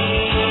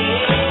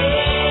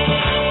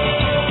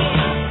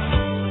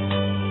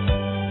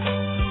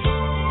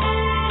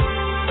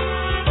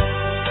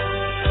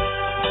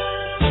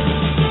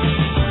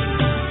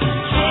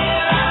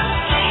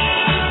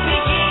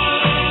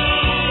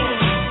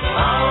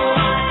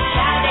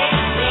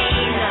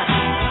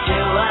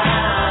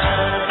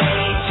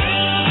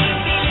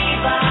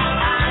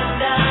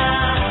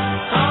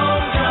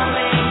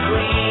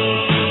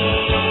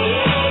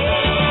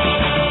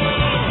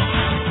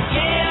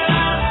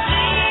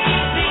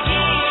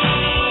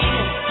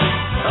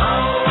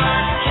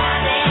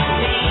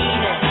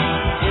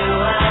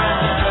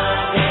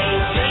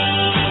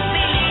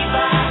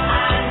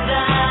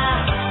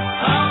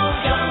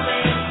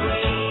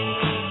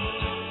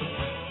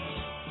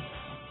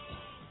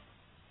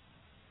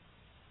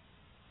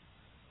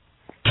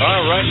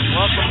 All right,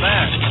 welcome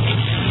back.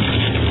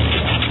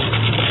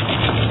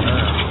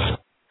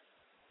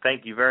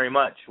 Thank you very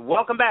much.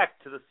 Welcome back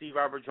to the Steve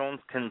Robert Jones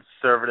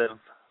Conservative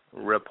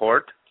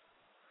Report.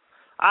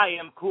 I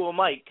am Cool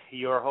Mike,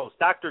 your host.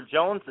 Dr.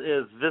 Jones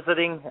is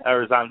visiting,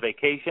 or is on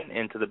vacation,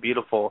 into the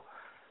beautiful,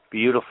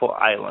 beautiful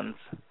islands.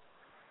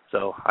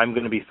 So I'm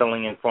going to be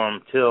filling in for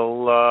him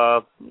till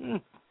a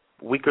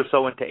week or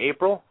so into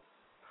April.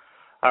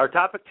 Our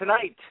topic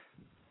tonight.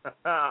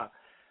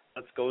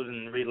 Let's go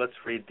and read. Let's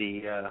read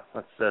the.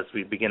 As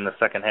we begin the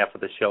second half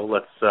of the show,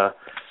 let's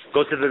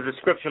go to the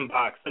description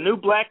box. The new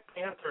Black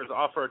Panthers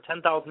offer a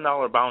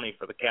 $10,000 bounty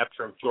for the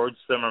capture of George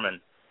Zimmerman,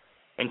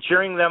 and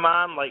cheering them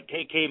on like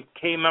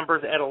KKK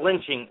members at a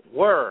lynching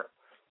were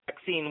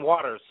Maxin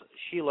Waters,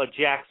 Sheila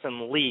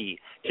Jackson-Lee,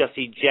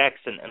 Jessie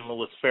Jackson, and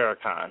Louis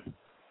Farrakhan.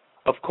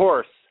 Of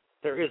course,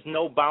 there is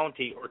no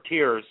bounty or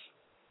tears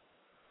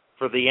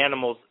for the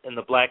animals in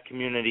the black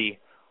community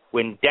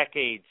when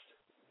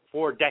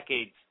for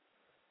decades,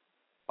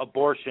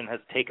 abortion has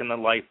taken the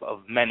life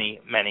of many,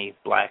 many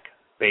black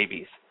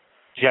babies.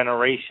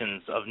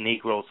 Generations of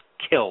Negroes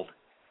killed.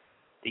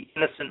 The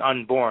innocent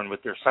unborn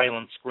with their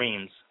silent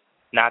screams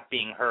not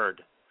being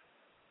heard.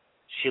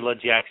 Sheila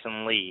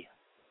Jackson-Lee,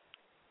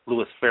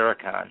 Louis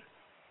Farrakhan,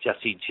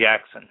 Jessie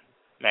Jackson,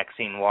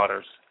 Maxin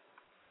Waters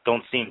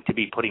don't seem to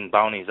be putting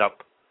bounties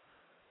up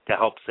to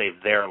help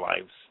save their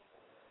lives.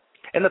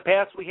 In the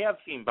past, we have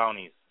seen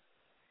bounties,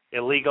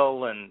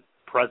 illegal and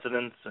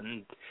presidents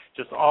and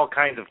just all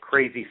kinds of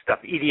crazy stuff.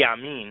 Idi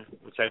Amin,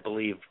 which I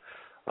believe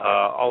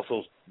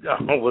also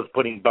was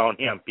putting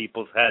bounty on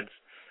people's heads.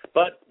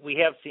 But we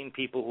have seen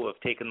people who have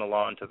taken the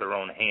law into their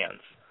own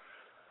hands.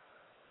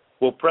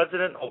 Will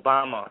President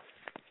Obama,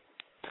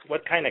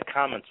 what kind of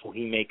comments will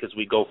he make as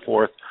we go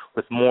forth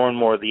with more and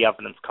more of the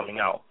evidence coming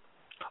out?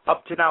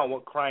 Up to now,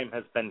 what crime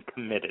has been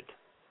committed?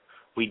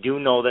 We do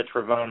know that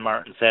Trayvon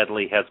Martin,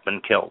 sadly, has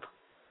been killed.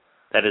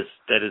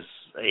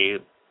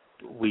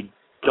 We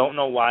don't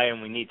know why,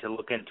 and we need to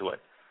look into it.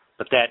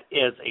 But that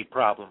is a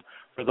problem.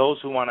 For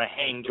those who want to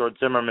hang George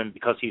Zimmerman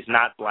because he's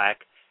not black,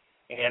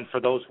 and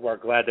for those who are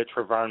glad that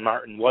Trayvon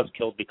Martin was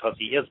killed because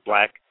he is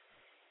black,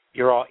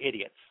 you're all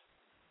idiots.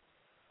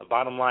 The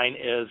bottom line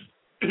is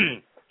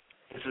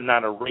this is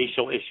not a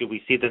racial issue.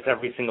 We see this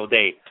every single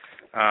day.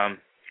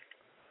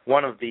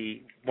 One of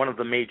the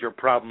major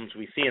problems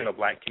we see in the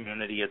black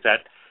community is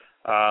that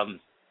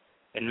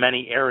in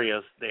many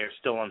areas they are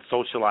still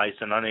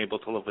unsocialized and unable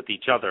to live with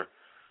each other,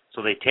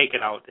 so they take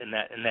it out in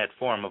that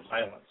form of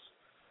violence.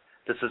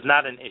 This is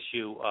not an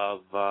issue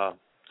of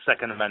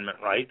Second Amendment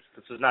rights.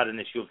 This is not an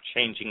issue of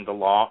changing the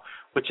law,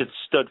 which it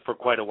stood for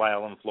quite a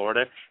while in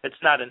Florida.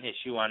 It's not an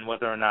issue on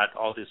whether or not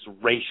all this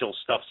racial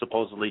stuff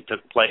supposedly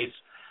took place.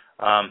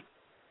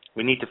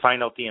 We need to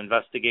find out the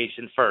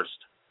investigation first.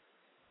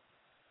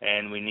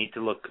 And we need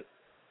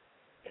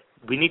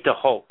to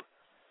hope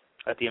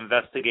that the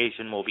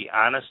investigation will be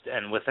honest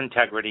and with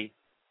integrity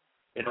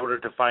in order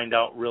to find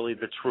out really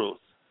the truth,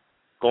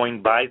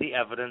 going by the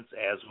evidence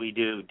as we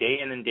do day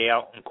in and day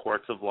out in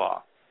courts of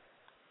law.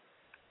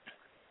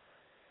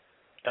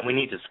 And we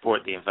need to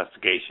support the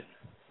investigation.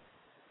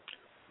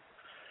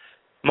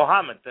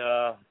 Muhammad,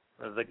 the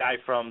guy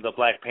from the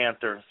Black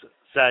Panthers,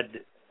 said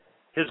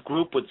his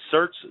group would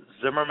search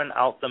Zimmerman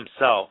out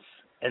themselves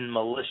in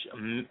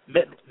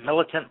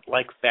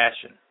militant-like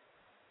fashion.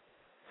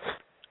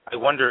 I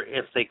wonder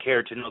if they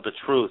care to know the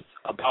truth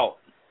about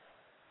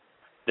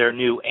their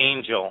new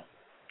angel,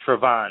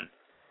 Trayvon,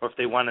 or if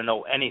they want to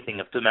know anything,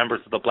 if the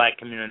members of the black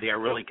community are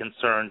really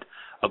concerned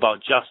about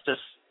justice,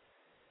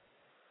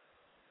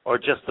 or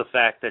just the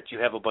fact that you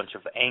have a bunch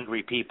of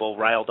angry people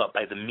riled up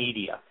by the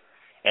media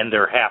and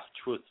their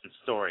half-truths and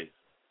stories.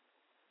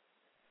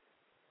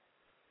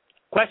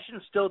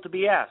 Question still to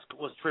be asked,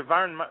 was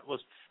Trayvon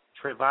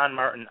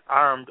Martin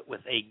armed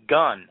with a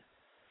gun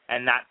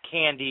and not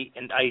candy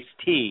and iced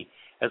tea,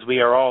 as we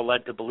are all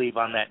led to believe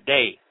on that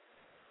day?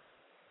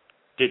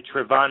 Did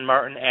Trayvon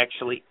Martin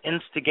actually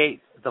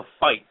instigate the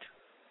fight?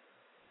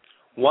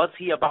 Was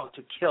he about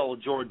to kill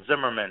George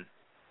Zimmerman?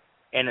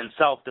 And in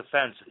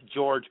self-defense,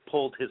 George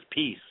pulled his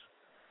piece,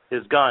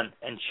 his gun,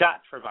 and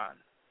shot Trayvon.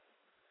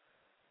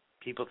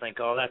 People think,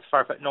 oh, that's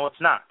far-fetched. No,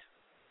 it's not.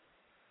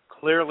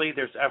 Clearly,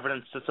 there's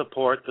evidence to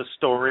support the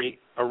story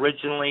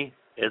originally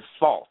is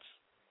false.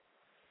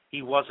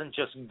 He wasn't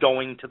just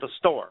going to the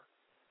store.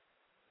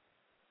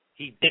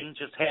 He didn't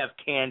just have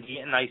candy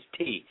and iced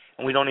tea,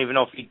 and we don't even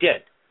know if he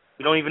did.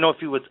 We don't even know if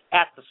he was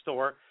at the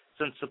store,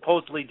 since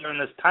supposedly during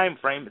this time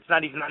frame, it's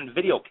not even on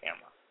video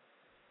camera.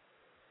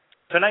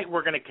 Tonight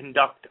we're going to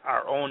conduct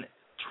our own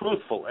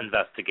truthful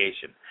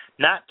investigation,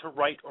 not to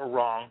right or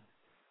wrong,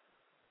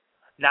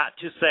 not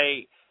to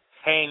say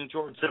hang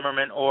George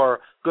Zimmerman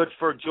or good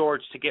for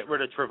George to get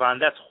rid of Trayvon.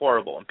 That's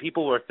horrible, and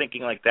people who are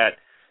thinking like that,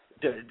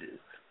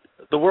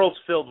 the world's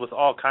filled with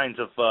all kinds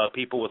of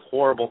people with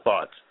horrible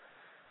thoughts,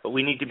 but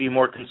we need to be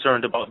more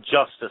concerned about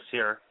justice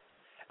here,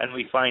 and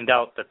we find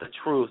out that the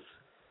truth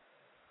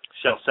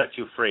shall set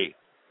you free.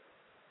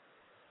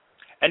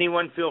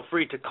 Anyone feel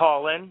free to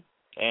call in,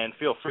 and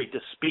feel free to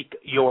speak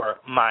your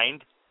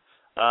mind,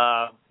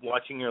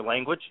 watching your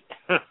language.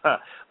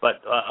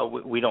 But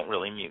we don't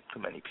really mute too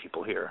many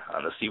people here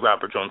on the C.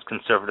 Robert Jones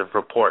Conservative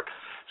Report.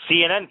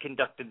 CNN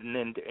conducted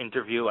an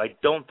interview. I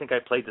don't think I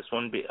played this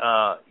one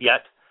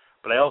yet,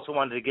 but I also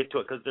wanted to get to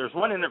it because there's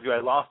one interview.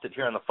 I lost it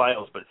here in the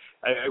files, but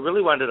I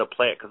really wanted to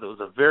play it because it was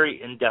a very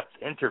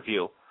in-depth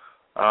interview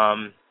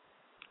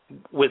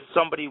with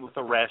somebody with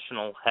a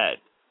rational head.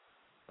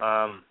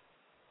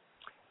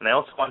 And I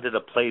also wanted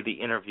to play the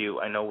interview,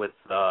 I know, with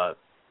Mr.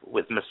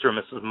 and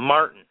Mrs.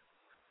 Martin,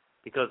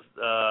 because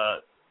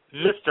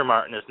Mr.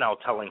 Martin is now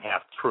telling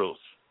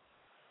half-truths.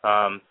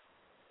 But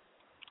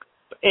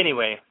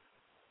anyway,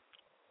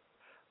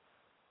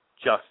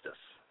 justice.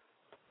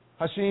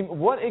 Hashim,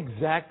 what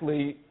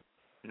exactly?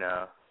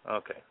 No,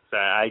 okay. So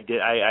I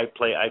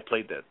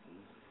played that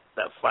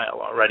file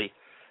already.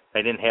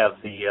 I didn't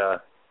have the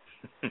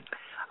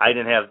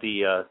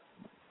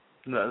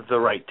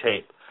right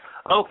tape.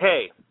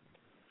 Okay.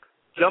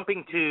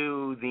 Jumping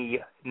to the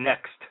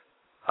next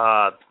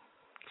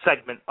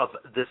segment of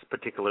this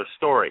particular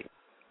story.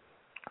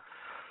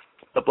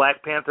 The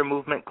Black Panther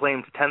movement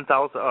claims $10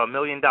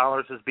 million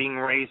is being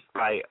raised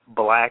by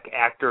black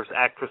actors,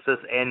 actresses,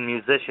 and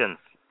musicians.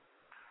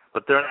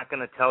 But they're not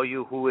going to tell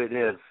you who it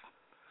is.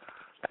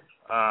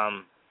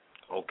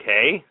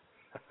 Okay.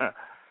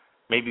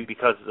 Maybe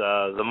because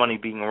the money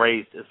being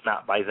raised is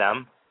not by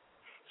them.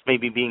 It's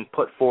maybe being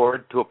put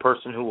forward to a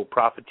person who will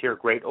profiteer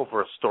great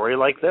over a story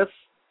like this.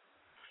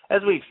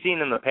 As we've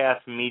seen in the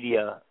past,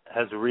 media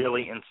has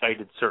really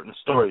incited certain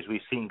stories.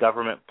 We've seen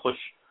government push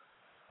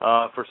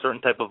for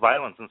certain type of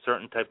violence and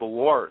certain type of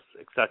wars,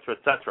 et cetera,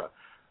 et cetera.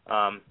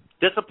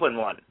 Discipline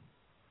one.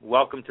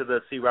 Welcome to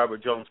the C.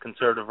 Robert Jones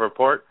Conservative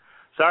Report.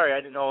 Sorry,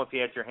 I didn't know if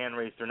you had your hand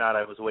raised or not.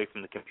 I was away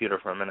from the computer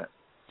for a minute.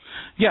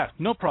 Yeah,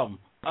 no problem.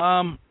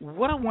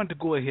 What I wanted to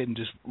go ahead and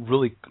just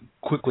really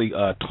quickly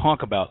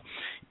talk about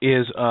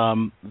is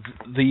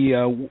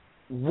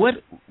what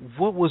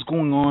was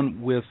going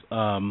on with,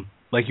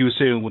 like you were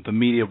saying, with the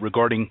media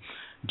regarding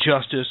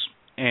justice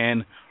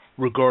and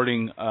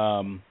regarding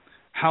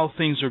how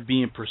things are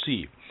being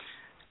perceived.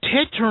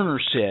 Ted Turner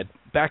said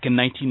back in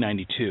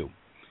 1992,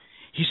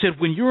 he said,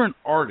 when you're an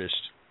artist,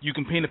 you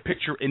can paint a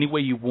picture any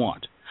way you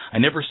want. I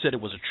never said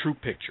it was a true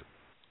picture.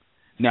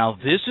 Now,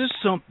 this is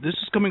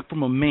coming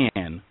from a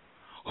man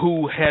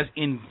who has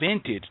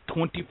invented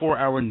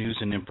 24-hour news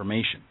and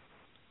information.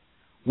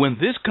 When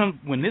this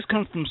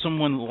comes from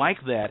someone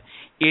like that,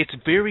 it's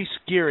very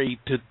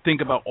scary to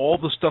think about all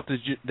the stuff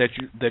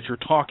that you're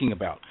talking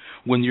about.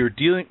 When you're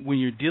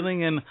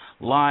dealing in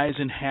lies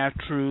and half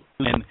truths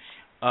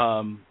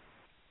and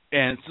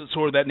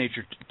sort of that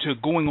nature. To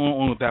going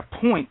on with that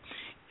point,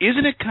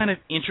 isn't it kind of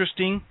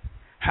interesting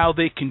how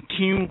they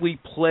continually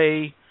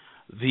play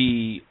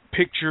the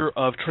picture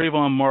of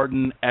Trayvon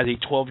Martin as a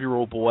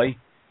 12-year-old boy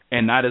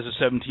and not as a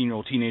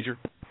 17-year-old teenager?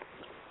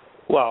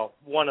 Well,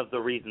 one of the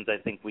reasons I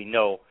think we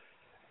know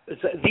is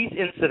that these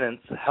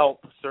incidents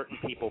help certain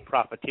people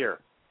profiteer.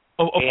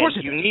 Of course,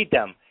 you need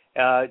them.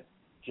 There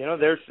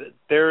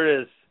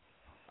is.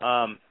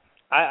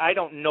 I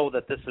don't know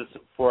that this is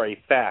for a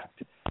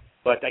fact,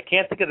 but I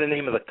can't think of the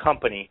name of the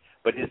company.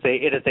 But it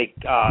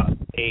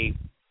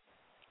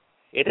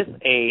is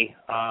a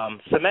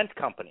cement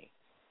company,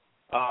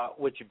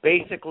 which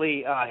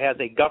basically has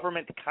a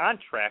government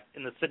contract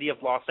in the city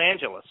of Los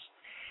Angeles.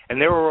 And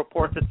there were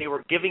reports that they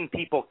were giving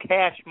people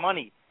cash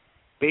money,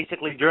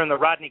 basically during the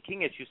Rodney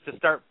King issues, to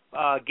start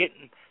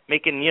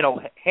making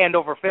hand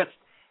over fist,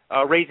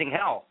 raising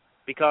hell.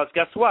 Because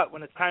guess what?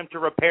 When it's time to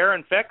repair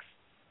and fix,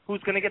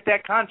 who's going to get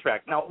that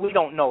contract? Now, we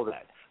don't know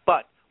that,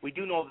 but we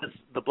do know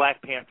the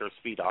Black Panthers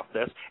feed off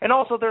this. And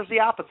also there's the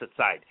opposite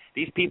side.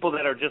 These people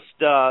that are just,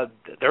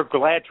 they're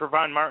glad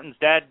Trayvon Martin's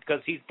dead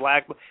because he's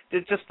black.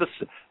 It's just the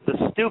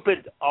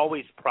stupid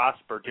always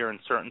prosper during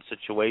certain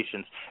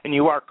situations. And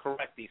you are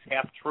correct, these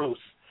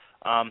half-truths.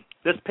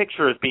 This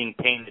picture is being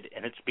painted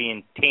and it's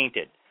being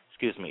tainted.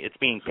 It's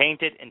being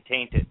painted and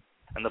tainted.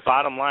 And the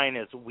bottom line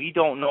is we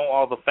don't know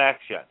all the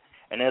facts yet.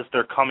 And as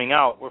they're coming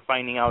out, we're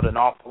finding out an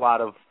awful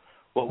lot of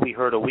what we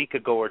heard a week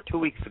ago or 2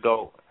 weeks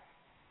ago.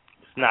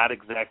 It's not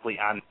exactly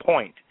on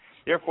point.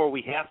 Therefore,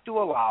 we have to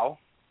allow,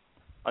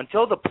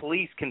 until the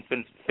police can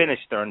finish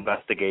their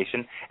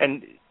investigation,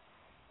 and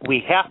we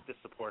have to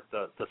support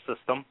the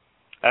system.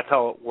 That's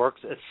how it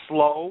works. As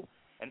slow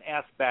and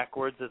ass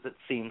backwards as it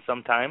seems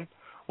sometimes,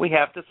 we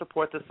have to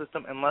support the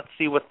system, and let's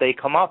see what they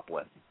come up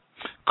with.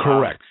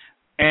 Correct.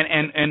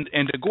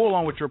 And to go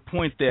along with your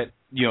point that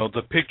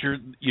the picture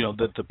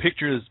that the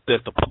pictures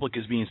that the public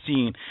is being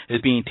seen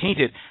is being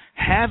tainted,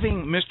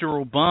 having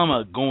Mr.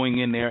 Obama going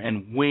in there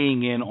and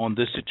weighing in on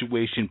this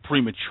situation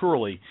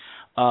prematurely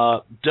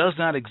does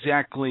not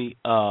exactly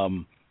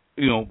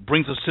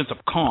brings a sense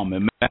of calm.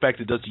 And in fact,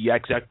 it does the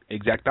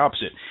exact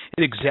opposite.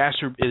 It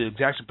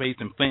exacerbates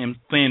and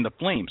fan the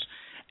flames.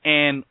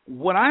 And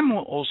what I'm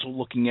also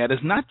looking at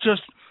is not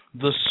just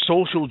the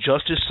social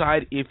justice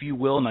side, if you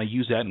will, and I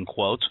use that in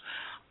quotes.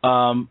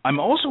 I'm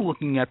also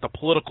looking at the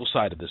political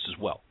side of this as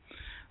well.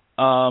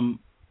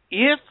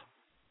 If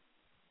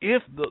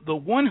the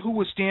one who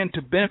would stand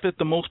to benefit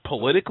the most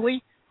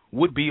politically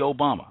would be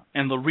Obama,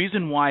 and the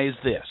reason why is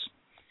this: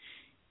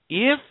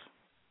 if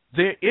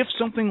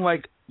something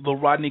like the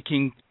Rodney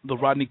King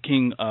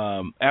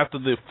after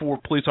the 4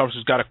 police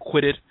officers got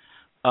acquitted,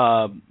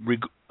 and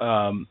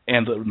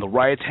the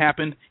riots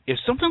happened, if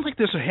something like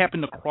this had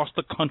happened across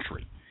the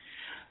country,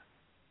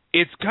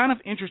 it's kind of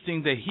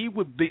interesting that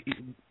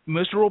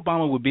Mr.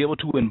 Obama would be able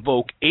to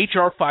invoke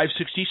H.R.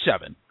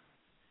 567,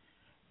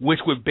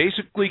 which would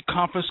basically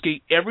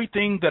confiscate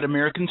everything that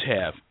Americans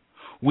have.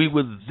 We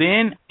would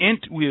then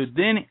enter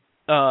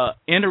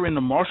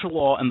into martial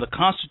law, and the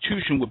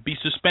Constitution would be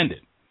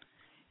suspended.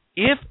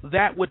 If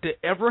that were to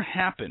ever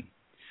happen,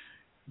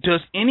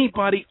 does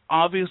anybody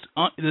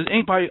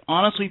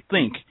honestly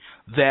think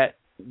that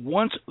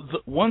once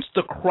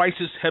the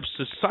crisis has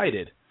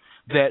subsided,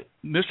 that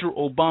Mr.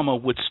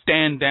 Obama would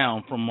stand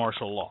down from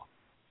martial law?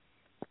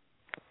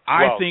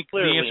 I think the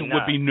answer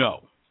would be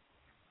no.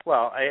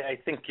 Well, I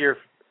think you're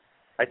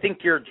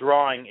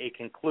drawing a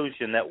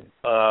conclusion that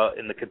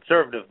in the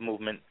conservative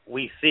movement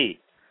we see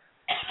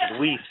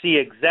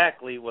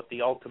exactly what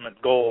the ultimate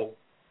goal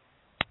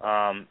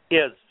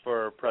is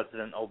for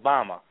President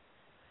Obama.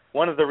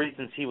 One of the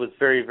reasons he was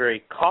very,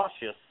 very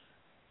cautious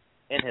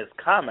in his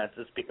comments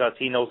is because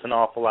he knows an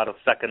awful lot of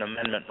Second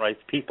Amendment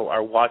rights. People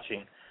are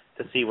watching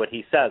to see what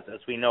he says.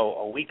 As we know,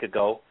 a week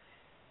ago,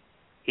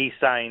 he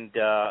signed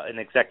an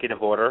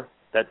executive order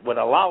that would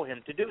allow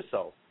him to do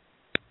so.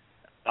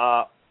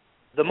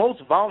 The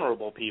most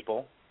vulnerable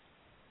people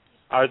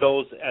are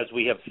those, as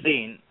we have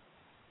seen,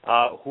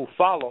 who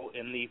follow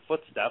in the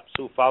footsteps,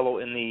 who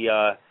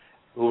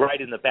ride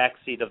in the back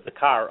seat of the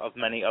car of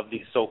many of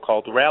these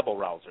so-called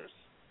rabble-rousers.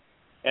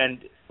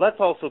 And let's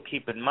also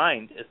keep in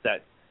mind is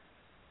that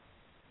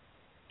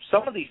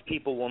some of these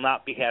people will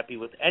not be happy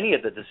with any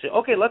of the decisions.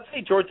 Okay, let's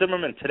say George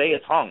Zimmerman today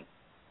is hung.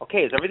 Okay,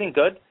 is everything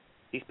good?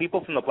 These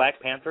people from the Black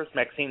Panthers,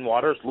 Maxin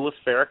Waters, Louis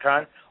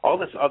Farrakhan, all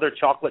this other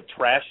chocolate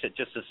trash that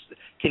just is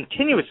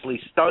continuously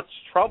starts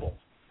trouble.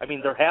 I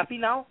mean, they're happy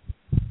now?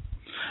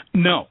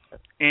 No,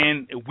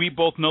 and we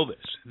both know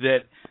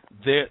this,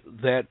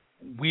 that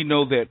we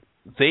know that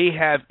they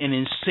have an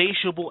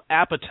insatiable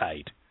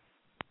appetite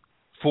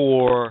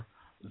for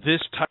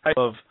this type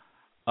of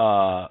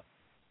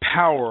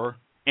power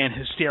and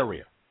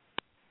hysteria.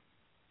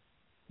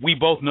 We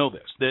both know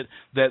this,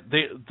 that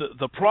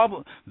the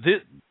problem,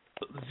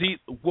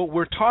 what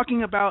we're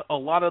talking about a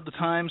lot of the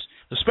times,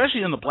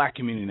 especially in the black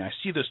community, and I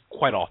see this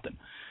quite often,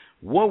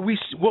 what we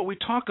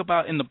talk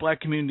about in the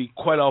black community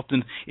quite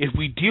often is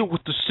we deal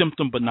with the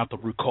symptom but not the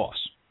root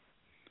cause.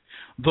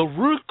 The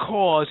root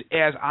cause,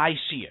 as I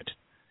see it,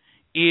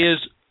 is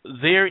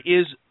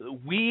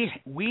we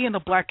in the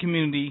black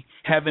community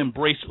have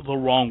embraced the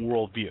wrong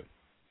worldview.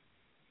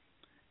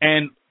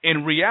 And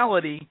in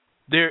reality,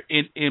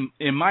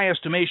 in my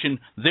estimation,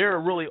 there are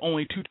really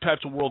only two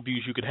types of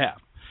worldviews you could have.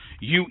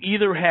 You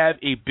either have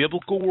a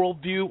biblical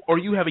worldview or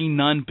you have a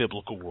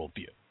non-biblical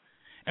worldview.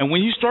 And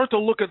when you start to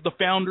look at the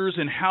founders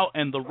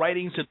and the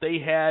writings that they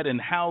had and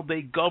how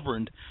they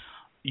governed,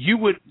 you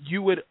would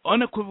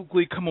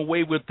unequivocally come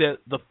away with that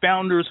the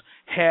founders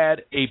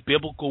had a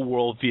biblical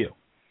worldview.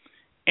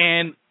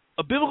 And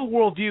a biblical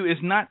worldview is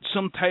not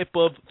some type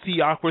of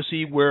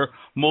theocracy where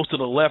most of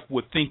the left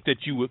would think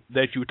that you would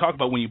talk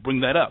about when you bring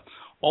that up.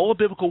 All a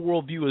biblical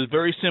worldview is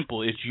very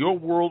simple. It's your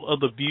view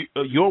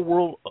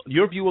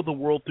of the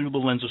world through the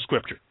lens of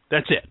Scripture.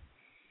 That's it.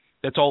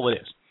 That's all it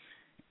is.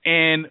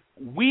 And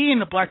we in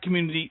the black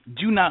community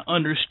do not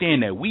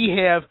understand that. We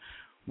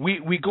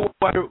go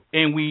out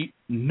and we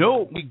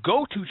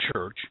go to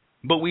church,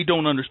 but we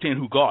don't understand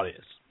who God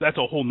is. That's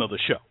a whole nother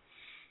show.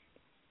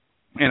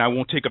 And I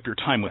won't take up your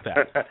time with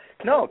that.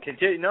 No,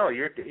 continue. No,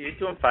 you're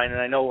doing fine.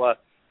 And I know.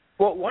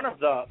 Well, one of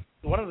the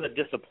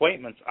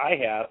disappointments I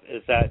have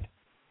is that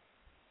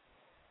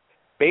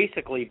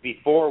basically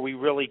before we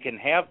really can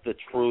have the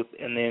truth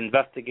and the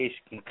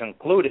investigation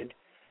concluded,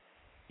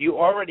 you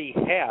already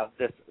have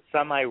this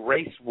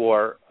semi-race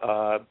war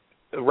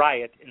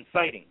riot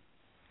inciting.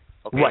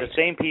 Okay, right. The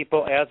same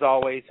people, as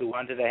always, who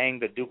wanted to hang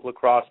the Duke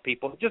lacrosse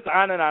people, just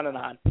on and on and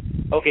on.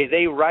 Okay,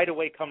 they right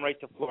away come right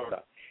to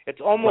Florida.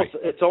 It's almost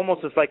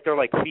as like they're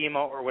like FEMA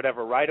or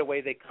whatever. Right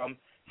away they come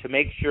to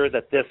make sure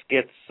that this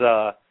gets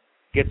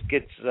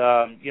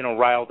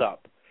riled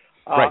up.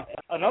 Right.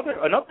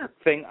 Another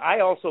thing I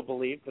also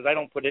believe, because I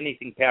don't put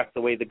anything past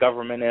the way the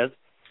government is,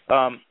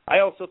 I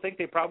also think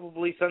they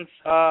probably sent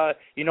a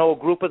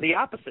group of the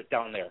opposite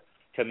down there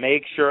to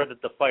make sure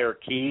that the fire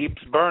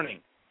keeps burning,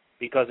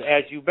 because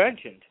as you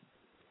mentioned,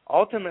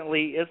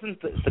 ultimately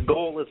isn't the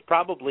goal is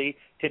probably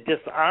to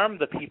disarm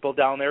the people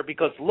down there,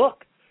 because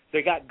look,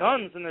 they got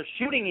guns and they're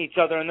shooting each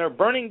other and they're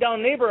burning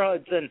down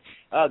neighborhoods, and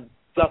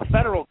the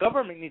federal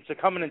government needs to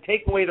come in and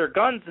take away their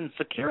guns and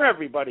secure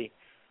everybody.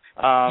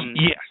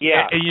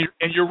 Yeah.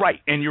 And you're right.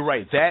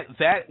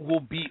 That will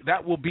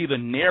be the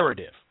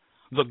narrative.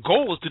 The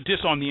goal is to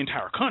disarm the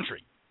entire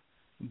country,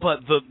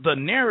 but the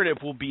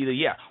narrative will be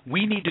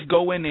we need to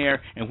go in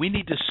there and we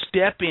need to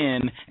step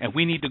in and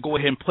we need to go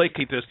ahead and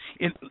placate this.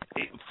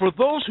 For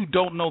those who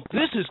don't know,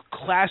 this is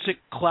classic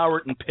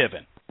Cloward and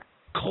Piven.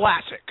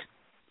 Classic.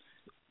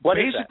 What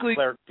basically,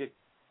 is that?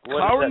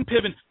 Cloward and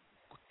Piven.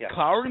 Yeah.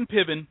 Cloward and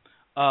Piven.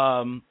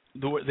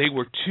 They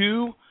were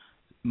two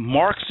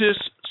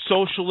Marxist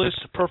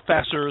socialist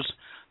professors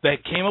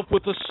that came up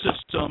with a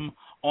system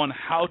on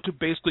how to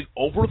basically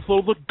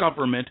overthrow the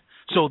government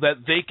so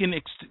that they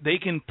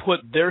can put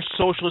their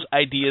socialist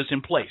ideas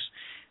in place.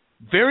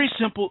 Very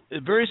simple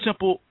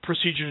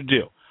procedure to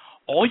do.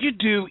 All you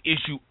do is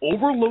you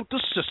overload the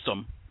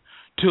system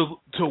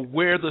to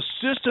where the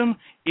system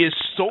is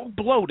so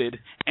bloated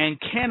and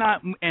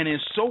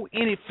is so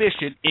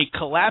inefficient it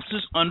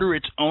collapses under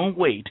its own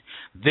weight.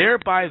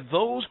 Thereby,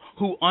 those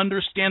who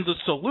understand the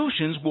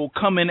solutions will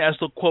come in as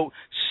the quote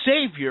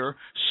savior,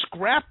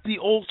 scrap the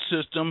old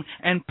system,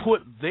 and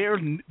put their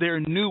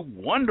new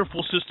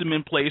wonderful system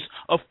in place.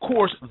 Of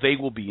course, they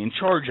will be in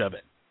charge of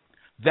it.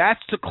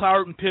 That's the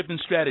Cloward and Piven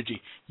strategy.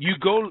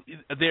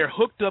 They're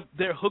hooked up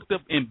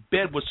in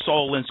bed with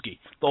Saul Alinsky.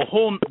 The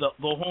whole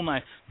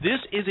night. This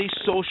is a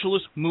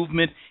socialist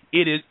movement.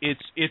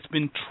 It's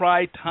been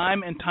tried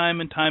time and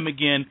time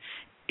again.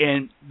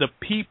 And the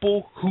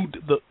people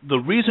the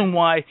reason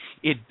why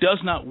it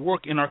does not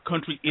work in our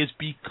country is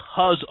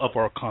because of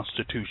our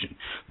Constitution.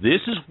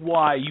 This is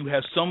why you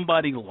have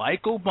somebody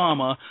like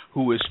Obama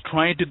who is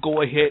trying to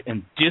go ahead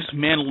and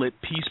dismantle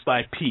it piece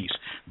by piece.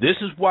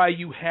 This is why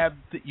you have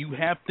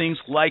things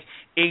like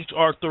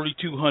H.R.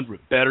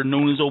 3200, better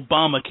known as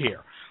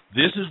Obamacare.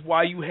 This is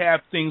why you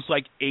have things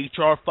like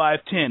H.R.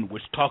 510,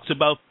 which talks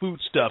about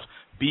foodstuffs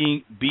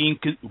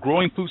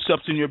growing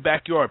foodstuffs in your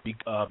backyard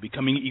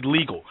becoming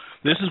illegal.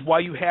 This is why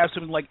you have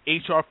something like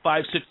H.R.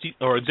 560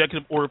 or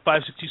Executive Order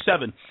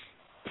 567,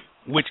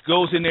 which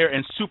goes in there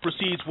and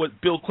supersedes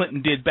what Bill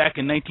Clinton did back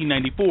in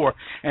 1994,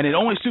 and it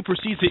only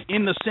supersedes it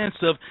in the sense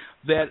of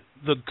that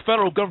the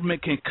federal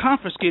government can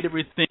confiscate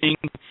everything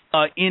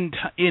in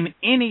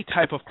any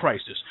type of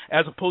crisis,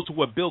 as opposed to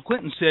what Bill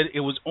Clinton said, it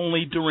was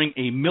only during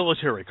a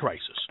military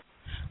crisis.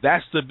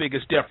 That's the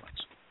biggest difference.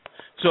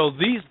 So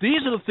these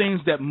are the things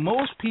that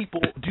most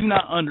people do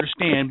not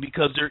understand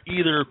because they're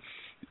either,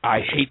 I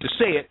hate to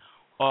say it,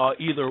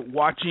 either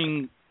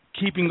watching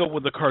Keeping Up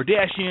with the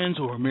Kardashians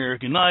or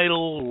American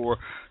Idol or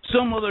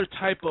some other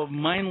type of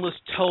mindless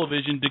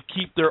television to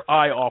keep their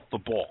eye off the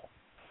ball.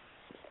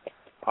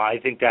 I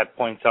think that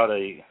points out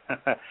I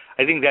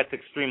think that's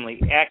extremely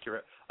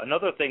accurate.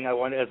 Another thing I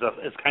want as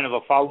kind of a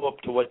follow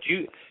up to what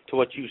you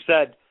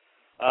said.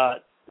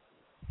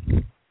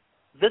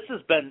 This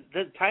has been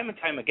time and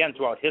time again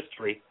throughout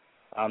history.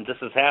 This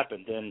has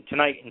happened, and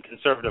tonight in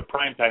Conservative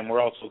Primetime,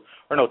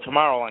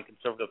 tomorrow on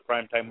Conservative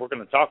Primetime, we're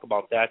going to talk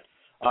about that.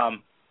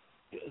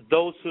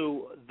 Those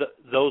who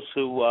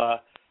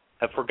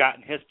have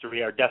forgotten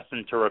history are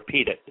destined to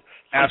repeat it.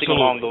 Something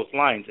along those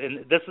lines,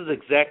 and this is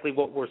exactly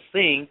what we're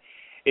seeing.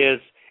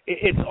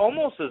 It's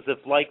almost as if,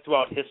 like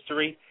throughout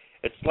history,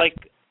 it's like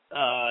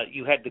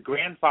you had the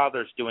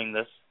grandfathers doing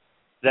this,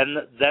 then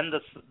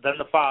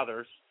the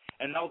fathers,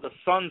 and now the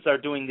sons are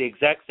doing the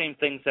exact same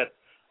things that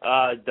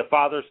the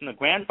fathers and the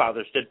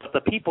grandfathers did, but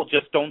the people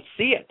just don't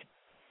see it.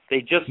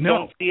 They just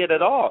don't see it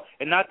at all.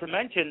 And not to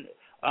mention,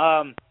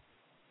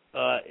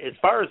 as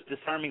far as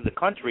disarming the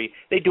country,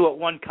 they do it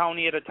one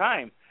county at a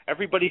time.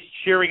 Everybody's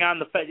cheering on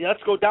the Fed.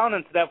 Let's go down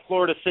into that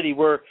Florida city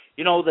where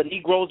the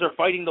Negroes are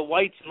fighting the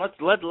whites, and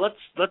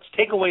let's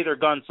take away their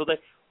guns. So that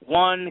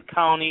one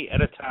county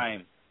at a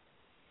time,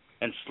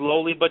 and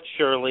slowly but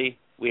surely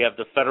we have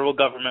the federal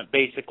government.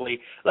 Basically,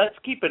 let's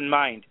keep in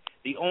mind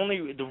the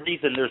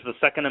reason there's the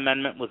Second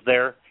Amendment was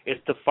there is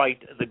to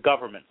fight the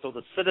government. So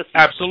the citizens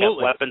have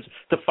weapons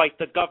to fight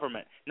the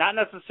government, not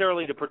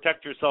necessarily to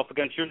protect yourself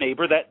against your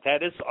neighbor.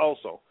 That is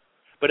also,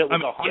 but it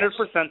was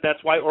 100%.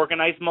 That's why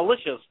organized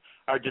militias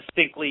are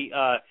distinctly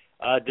on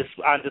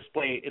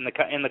display in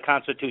the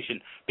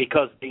Constitution,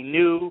 because they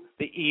knew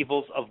the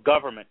evils of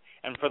government.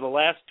 And for the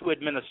last two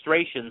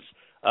administrations,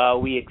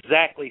 we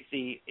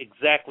see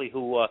exactly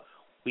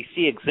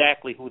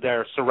who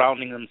they're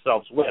surrounding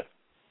themselves with.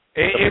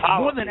 It's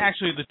more than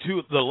actually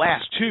the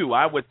last two.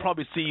 I would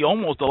probably see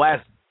almost the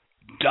last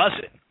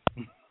dozen.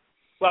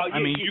 Well,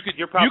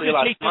 you're probably a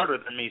lot smarter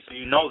than me, so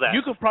you know that.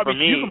 You could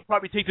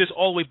probably take this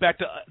all the way back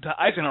to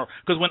Eisenhower,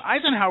 because when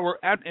Eisenhower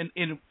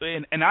in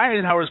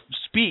Eisenhower's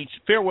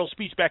farewell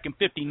speech back in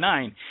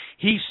 '59,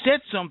 he said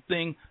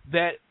something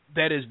that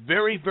is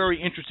very, very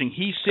interesting.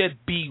 He said,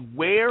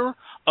 "Beware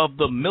of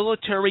the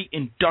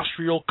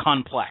military-industrial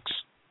complex."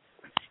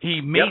 He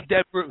made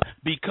that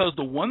because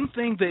the one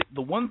thing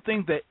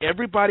that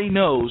everybody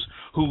knows,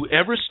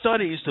 whoever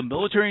studies the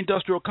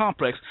military-industrial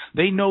complex,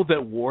 they know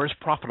that war is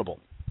profitable.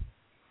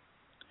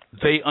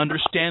 They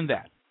understand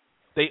that.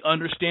 They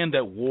understand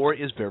that war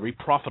is very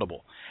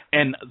profitable.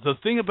 And the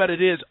thing about it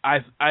is,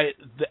 I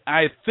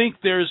think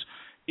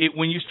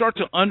when you start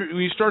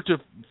to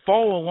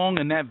follow along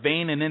in that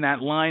vein and in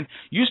that line,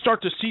 you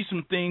start to see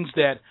some things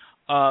that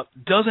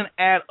doesn't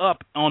add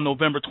up on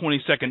November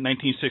 22nd,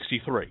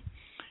 1963.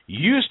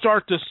 You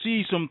start to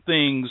see some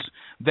things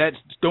that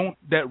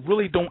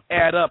really don't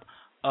add up.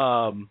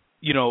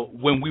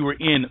 When we were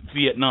in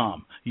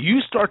Vietnam,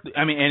 we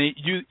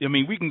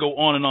can go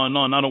on and on and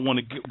on. I don't want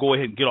to go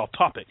ahead and get off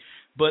topic,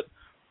 but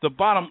the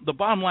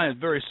bottom line is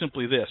very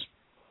simply this: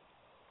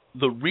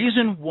 the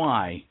reason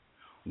why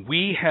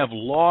we have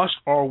lost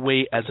our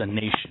way as a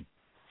nation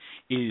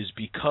is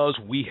because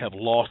we have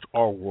lost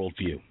our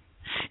worldview.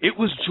 It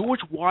was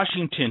George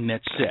Washington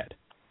that said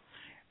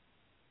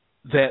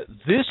that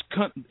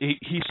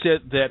he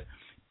said that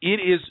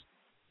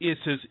it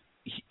says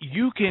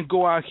you can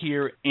go out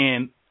here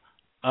and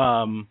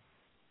I'm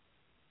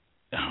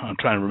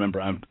trying to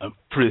remember.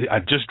 I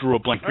just drew a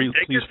blank. Please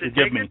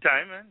forgive me.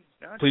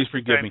 Please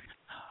forgive me.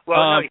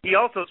 Well, he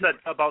also said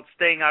about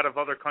staying out of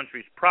other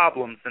countries'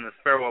 problems in his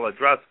farewell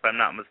address, if I'm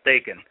not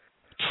mistaken.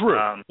 True.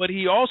 But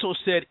he also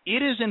said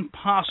it is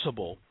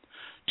impossible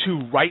to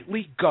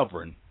rightly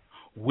govern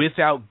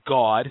without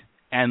God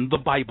and the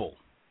Bible.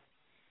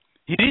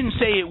 He didn't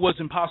say it was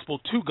impossible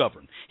to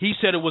govern. He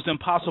said it was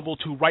impossible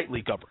to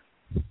rightly govern.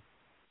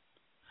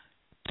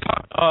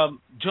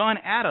 John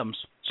Adams,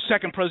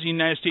 second President of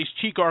the United States,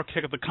 chief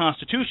architect of the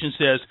Constitution,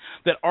 says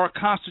that our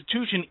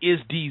Constitution is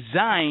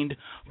designed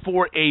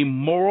for a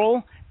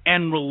moral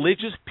and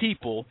religious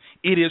people.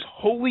 It is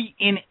wholly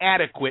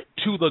inadequate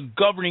to the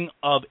governing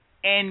of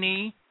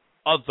any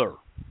other.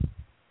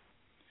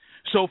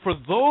 So for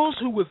those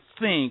who would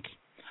think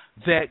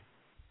that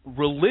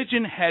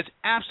religion has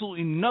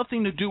absolutely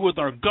nothing to do with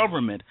our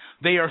government,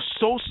 they are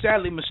so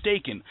sadly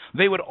mistaken.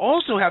 They would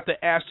also have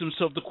to ask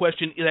themselves the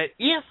question that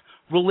if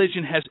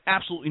religion has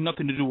absolutely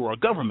nothing to do with our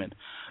government,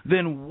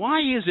 then why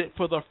is it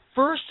for the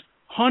first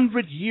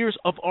 100 years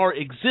of our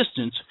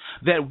existence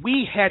that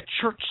we had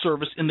church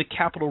service in the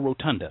Capitol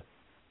Rotunda?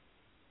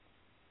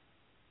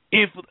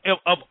 If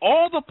of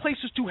all the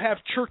places to have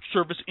church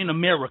service in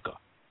America,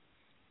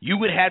 you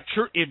would have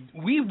church. If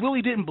we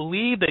really didn't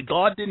believe that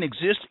God didn't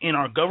exist in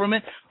our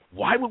government,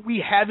 why would we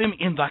have him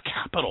in the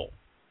Capitol?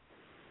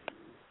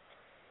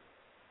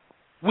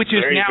 Which is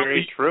very, now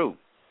very true.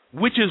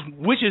 Which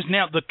is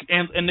now the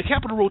and the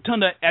Capitol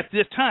Rotunda at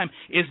this time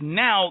is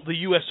now the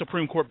U.S.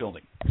 Supreme Court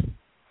building.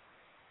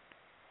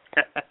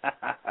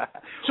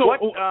 So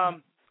let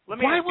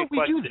me why ask you would a we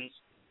question. do this?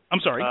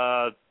 I'm sorry.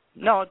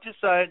 No,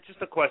 just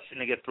a question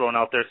to get thrown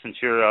out there since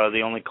you're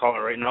the only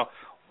caller right now.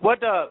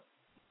 What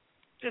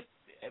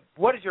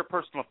is your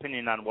personal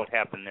opinion on what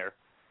happened there?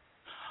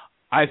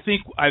 I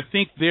think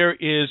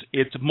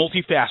it's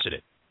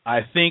multifaceted.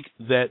 I think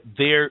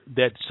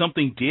that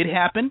something did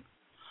happen.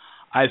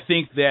 I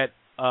think it's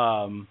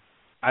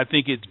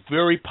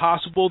very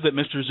possible that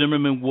Mr.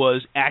 Zimmerman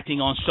was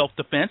acting on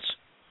self-defense.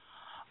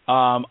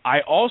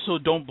 I also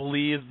don't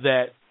believe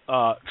that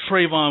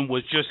Trayvon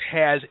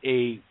has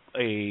a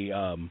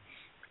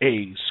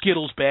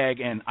Skittles bag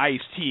and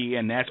iced tea,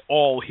 and that's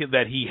all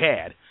that he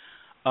had.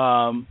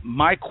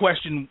 My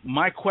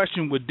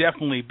question would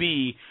definitely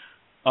be,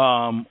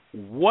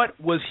 what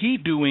was he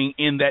doing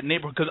in that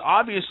neighborhood? Because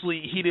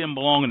obviously he didn't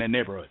belong in that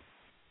neighborhood.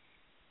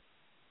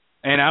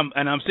 And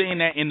I'm saying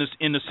that in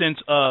the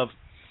sense of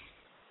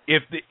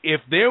if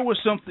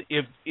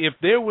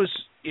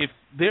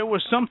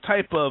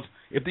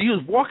he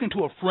was walking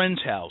to a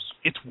friend's house,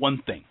 it's one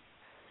thing.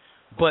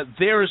 But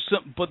there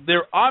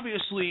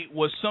obviously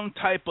was some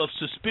type of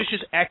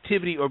suspicious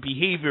activity or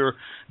behavior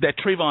that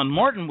Trayvon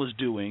Martin was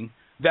doing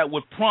that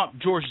would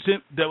prompt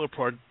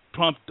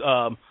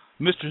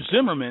Mr.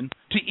 Zimmerman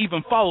to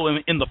even follow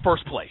him in the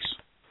first place.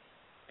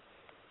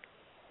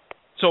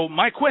 So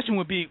my question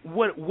would be,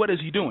 what is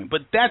he doing?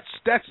 But that's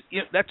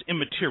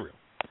immaterial.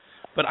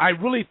 But I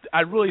really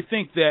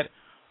think that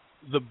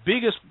the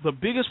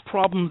biggest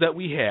problem that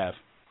we have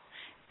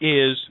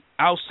is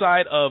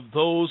outside of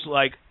those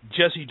like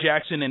Jessie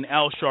Jackson and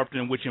Al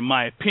Sharpton, which in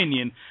my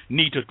opinion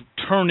need to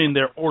turn in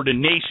their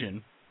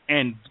ordination,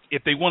 and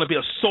if they want to be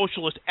a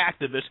socialist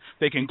activist,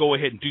 they can go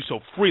ahead and do so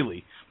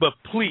freely. But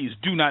please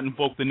do not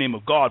invoke the name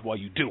of God while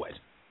you do it.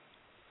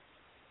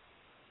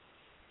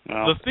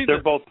 Well,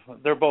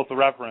 they're both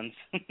reverends.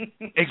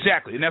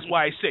 Exactly, and that's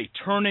why I say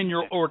turn in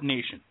your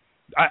ordination.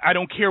 I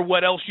don't care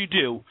what else you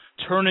do.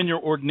 Turn in your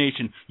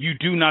ordination. You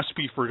do not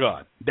speak for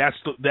God. That's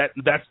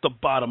the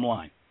bottom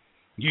line.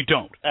 You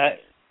don't.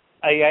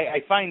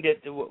 I find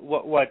it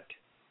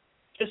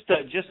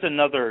just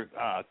another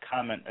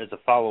comment as a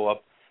follow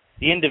up.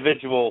 The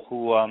individual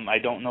who I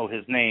don't know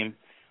his name,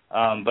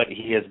 but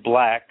he is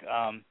black,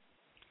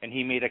 and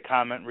he made a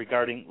comment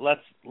regarding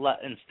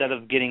instead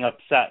of getting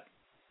upset,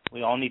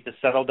 we all need to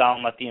settle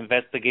down, let the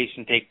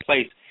investigation take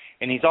place.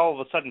 And he's all of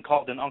a sudden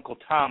called an Uncle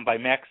Tom by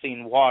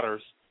Maxin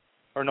Waters,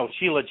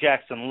 Sheila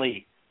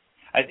Jackson-Lee.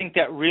 I think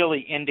that really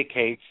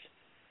indicates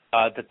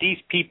that these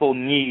people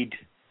need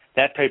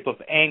that type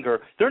of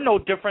anger. They're no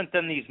different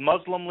than these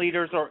Muslim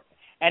leaders or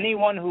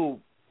anyone who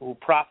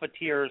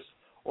profiteers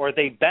or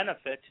they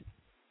benefit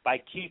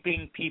by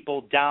keeping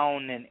people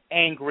down and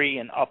angry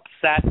and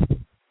upset,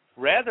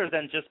 rather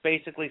than just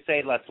basically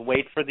say, let's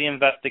wait for the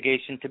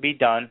investigation to be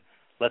done,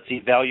 let's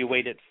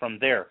evaluate it from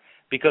there.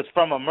 Because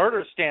from a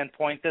murder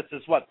standpoint, this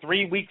is,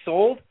 3 weeks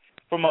old?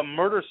 From a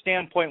murder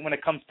standpoint, when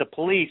it comes to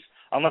police,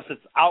 unless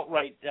it's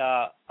outright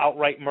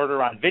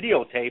murder on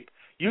videotape,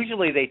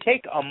 usually they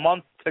take a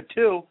month to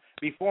two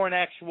before an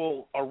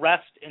actual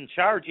arrest and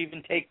charge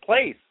even take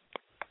place.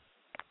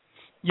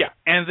 Yeah,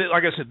 and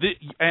like I said,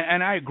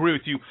 and I agree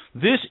with you.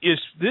 This is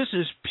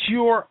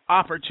pure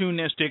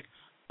opportunistic,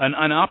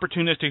 an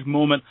opportunistic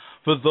moment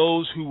for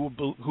those who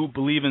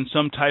believe in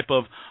some type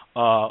of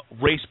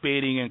race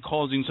baiting and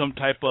causing some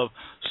type of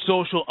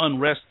social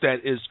unrest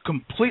that is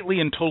completely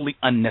and totally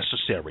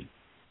unnecessary.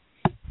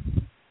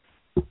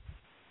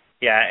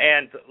 Yeah,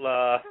 and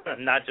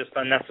not just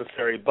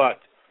unnecessary, but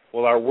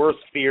will our worst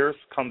fears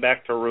come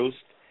back to roost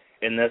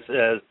in this?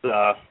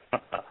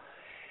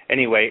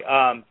 Anyway,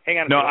 hang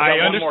on. No, I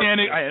understand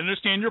it. I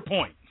understand your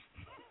point.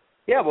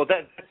 Yeah, well,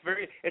 that's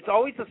very. It's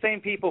always the same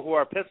people who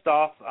are pissed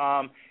off.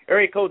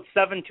 Area code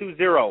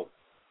 720.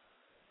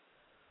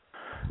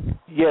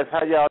 Yes,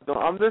 how y'all doing?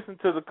 I'm listening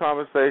to the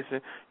conversation.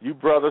 You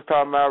brothers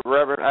talking about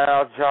Reverend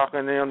Al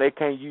Sharpton and them, they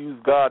can't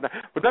use God.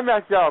 But let me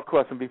ask y'all a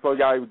question before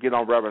y'all even get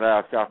on Reverend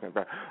Al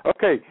Sharpton.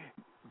 Okay,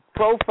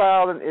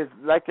 profiling is,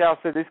 like y'all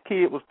said, this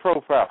kid was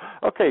profiled.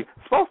 Okay,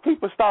 suppose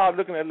people start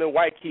looking at little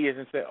white kids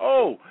and say,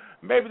 oh,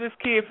 maybe this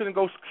kid finna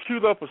go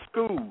shoot up a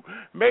school.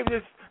 Maybe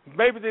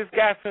this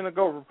guy finna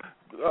go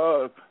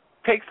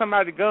take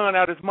somebody's gun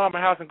out of his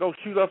mama's house and go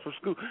shoot up a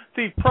school.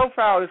 See,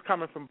 profile is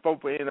coming from both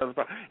ends of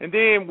the. And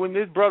then when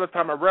this brother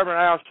talking about Reverend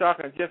Al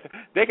Sharpton and Jesse,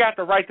 they got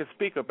the right to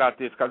speak about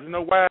this. Because you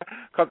know why?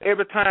 Because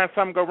every time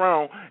something go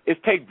wrong,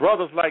 it take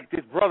brothers like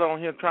this brother on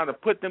here trying to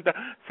put them down.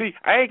 See,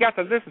 I ain't got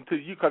to listen to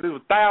you because there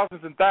was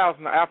thousands and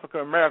thousands of African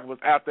Americans was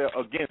out there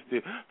against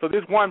it. So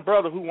this one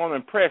brother who want to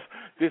impress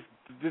this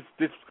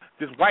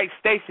white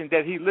station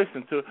that he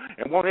listened to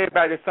and want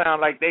everybody to sound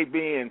like they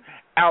being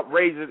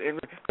outrageous,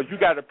 because you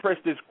got to press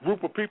this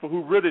group of people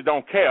who really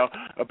don't care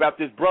about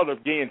this brother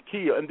getting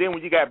killed. And then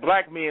when you got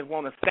black men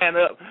want to stand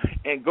up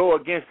and go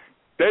against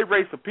their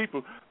race of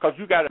people, because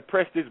you got to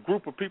press this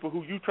group of people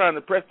who you trying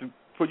to press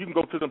so you can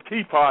go to them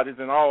tea parties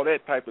and all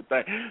that type of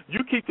thing.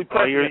 You keep the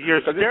pressing.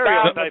 You're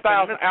stereotyping.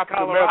 Thousands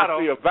African Americans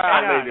feel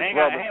violated,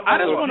 brother.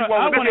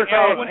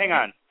 Hang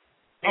on.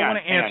 I want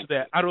to answer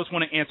that. I just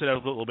want to answer that a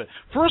little bit.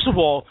 First of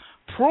all,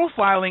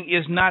 profiling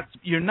is not.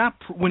 You're not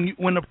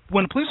when a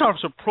police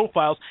officer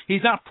profiles,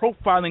 he's not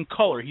profiling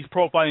color. He's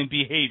profiling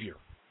behavior.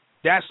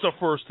 That's the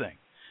first thing.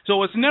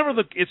 So it's never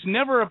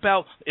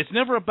about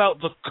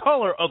the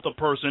color of the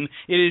person.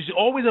 It is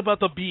always about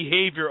the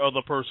behavior of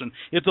the person.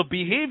 If the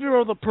behavior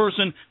of the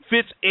person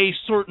fits a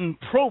certain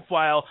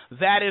profile,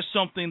 that is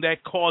something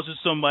that causes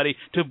somebody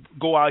to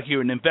go out here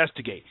and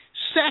investigate.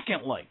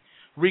 Secondly,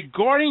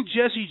 regarding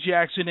Jessie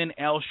Jackson and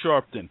Al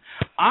Sharpton,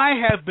 I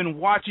have been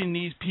watching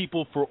these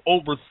people for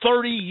over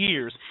 30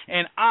 years,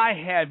 and I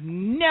have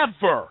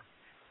never,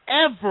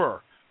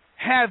 ever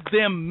have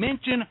them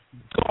mention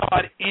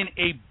God in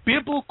a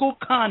biblical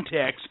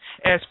context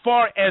as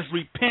far as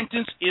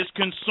repentance is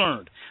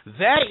concerned.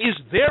 That is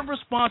their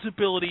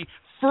responsibility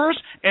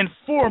first and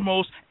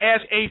foremost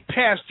as a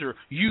pastor.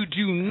 You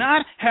do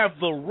not have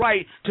the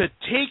right to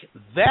take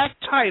that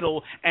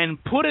title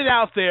and put it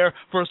out there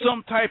for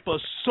some type of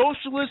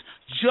socialist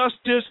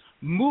justice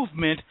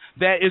movement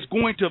that is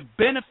going to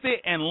benefit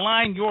and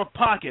line your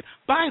pocket.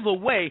 By the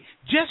way,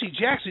 Jessie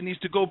Jackson needs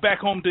to go back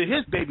home to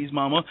his baby's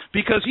mama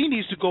because he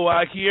needs to go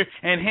out here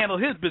and handle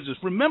his business.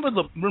 Remember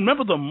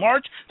the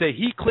march that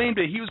he claimed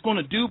that he was going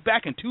to do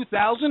back in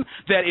 2000,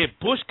 that if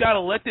Bush got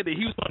elected that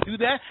he was going to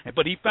do that,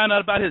 but he found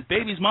out about his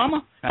baby's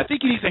mama? I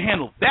think he needs to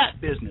handle that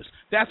business.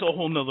 That's a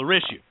whole nother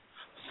issue.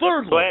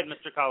 Thirdly, go ahead,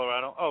 Mr.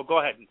 Colorado. Oh, go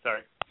ahead. I'm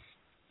sorry.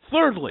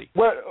 Thirdly,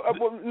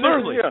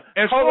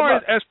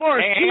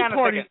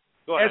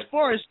 as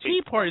far as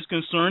Tea Party is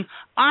concerned,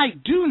 I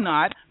do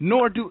not,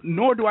 nor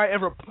do I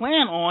ever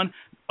plan on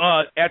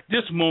at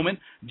this moment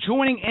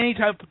joining any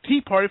type of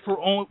Tea Party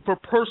for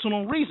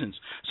personal reasons.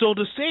 So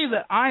to say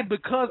that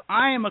because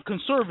I am a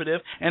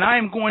conservative and I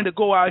am going to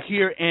go out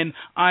here and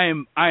I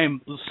am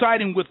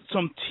siding with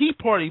some Tea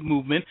Party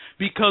movement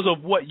because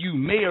of what you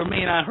may or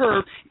may not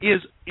heard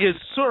is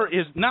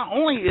not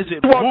only is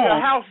it wrong. You want to be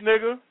a house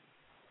nigga?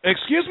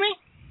 Excuse me?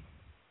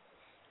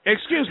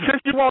 Excuse me.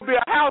 Since you want to be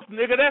a house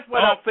nigga, that's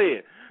what I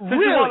said. Since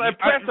really? You want to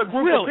impress a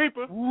group of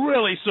people.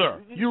 Really, sir?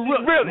 You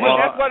really?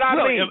 That's what I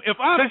mean.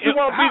 Since you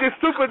want to be the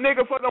stupid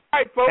nigga for the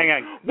white folks,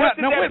 I want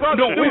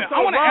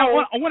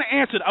to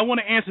answer that. I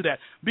want to answer that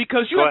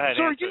because you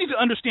need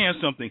to understand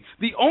something.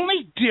 The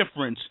only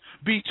difference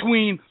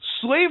between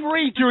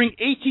slavery during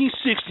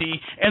 1860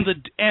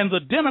 and the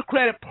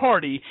Democratic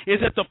Party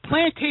is that the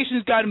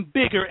plantations gotten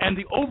bigger and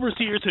the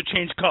overseers have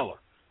changed color.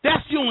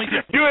 That's the only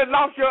difference. You had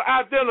lost your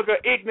identical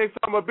ignorant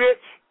son of a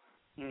bitch.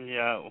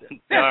 Yeah.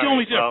 That's the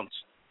only difference.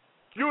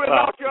 You had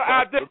lost your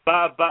identity.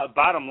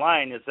 Bottom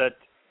line is that,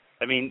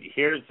 I mean,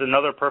 here's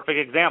another perfect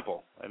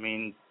example. I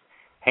mean,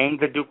 hang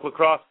the Duke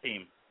lacrosse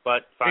team,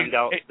 but find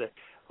out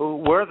who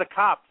were the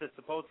cops that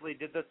supposedly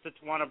did this to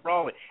Tawana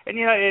Brawley. And,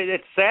 you know,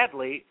 it's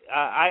sadly,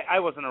 I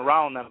wasn't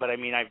around them, but, I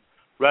mean, I've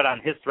read on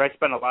history. I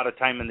spent a lot of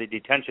time in the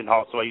detention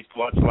hall, so I used to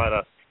watch a lot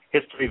of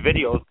history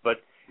videos,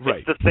 but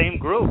it's the same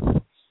group.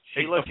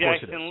 Sheila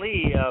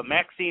Jackson-Lee,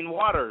 Maxin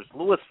Waters,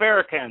 Louis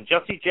Farrakhan,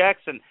 Jessie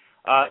Jackson,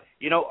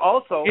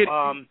 also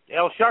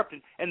Al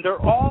Sharpton, and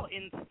they're all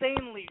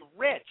insanely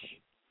rich.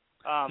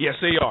 Yes,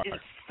 they are.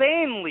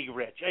 Insanely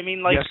rich. I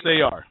mean, like, yes,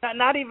 they are.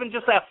 Not even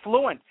just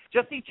affluent.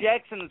 Jessie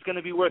Jackson is going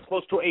to be worth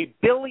close to $1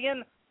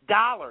 billion.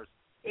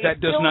 That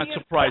does not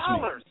surprise me.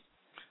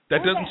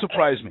 That doesn't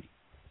surprise me.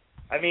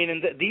 I mean,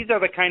 and these are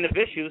the kind of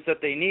issues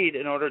that they need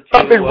in order to.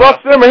 I think Russ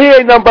Zimmerman, he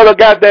ain't nothing but a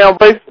goddamn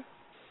racist.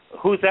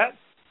 Who's that?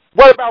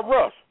 What about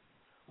Russ?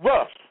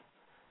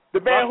 The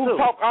man who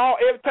talk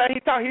every time he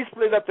talk, he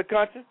split up the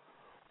country.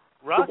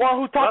 Russ? The one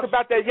who talked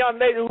about that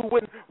young lady who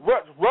went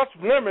Rush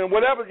Limbaugh,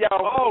 whatever y'all.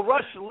 Oh,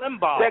 Rush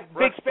Limbaugh. That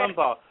Rush big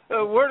Limbaugh.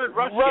 Where did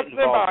Rush get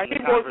Limbaugh? involved? He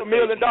worth $1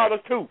 million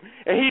too,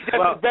 and he's just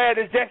as bad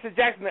as Jessie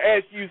Jackson,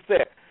 as you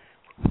said.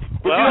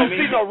 But you don't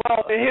see no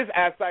wrong in his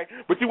eyesight.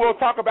 But you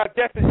won't talk about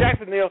Jessie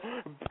Jackson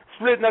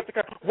splitting up the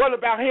country. What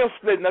about him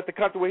splitting up the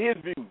country with his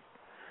views?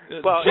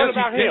 Well, what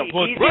about him?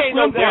 He ain't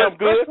no damn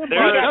good.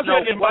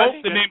 Doesn't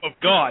invoke the name of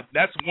God.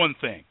 That's one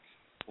thing.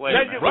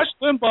 Rush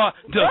Limbaugh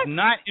does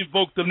not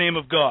invoke the name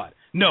of God.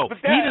 No, he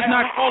does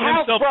not call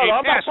himself a pastor.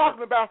 I'm not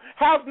talking about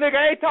house nigga.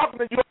 I ain't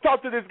talking to you.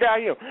 Talk to this guy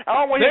here.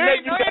 I don't want to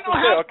let you get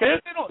okay?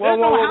 There's no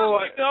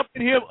house nigga up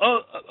in here.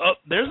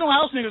 There's no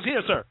house niggas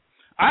here, sir.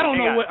 I don't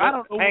know.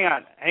 Hang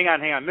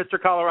on, Mr.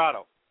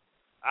 Colorado.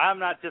 I'm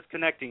not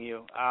disconnecting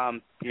you.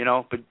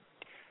 But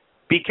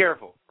be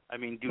careful. I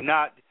mean, do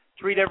not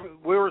treat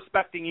we're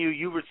respecting you.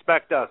 You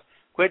respect us.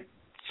 Quit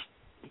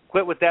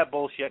with that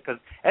bullshit because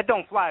that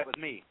don't fly with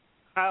me.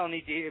 I don't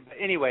need to.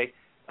 Anyway,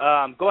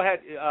 go ahead.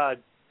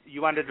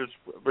 You wanted to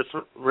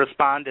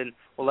respond, and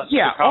we'll let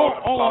Mr.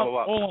 Colorado follow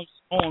up. All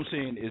I'm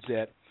saying is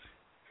that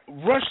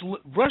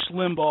Rush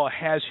Limbaugh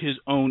has his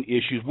own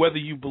issues. Whether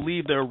you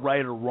believe they're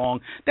right or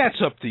wrong,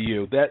 that's up to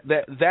you.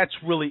 That's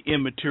really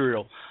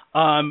immaterial.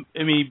 I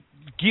mean,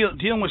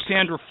 dealing with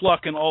Sandra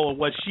Fluck and all of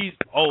what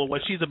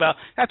she's about,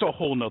 that's a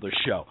whole nother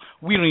show.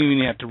 We don't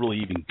even have to really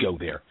even go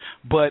there.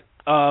 But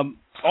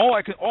all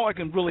I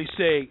can really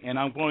say, and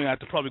I'm going to have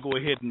to probably go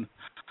ahead and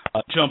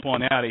jump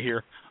on out of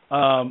here.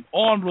 All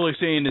I'm really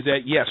saying is that,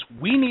 yes,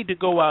 we need to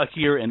go out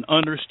here and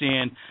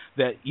understand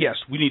that, yes,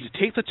 we need to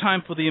take the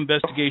time for the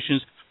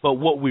investigations, but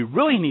what we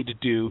really need to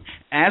do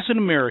as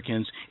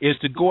Americans is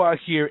to go out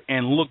here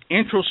and look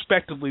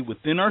introspectively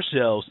within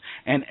ourselves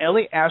and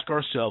really ask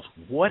ourselves,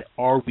 what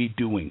are we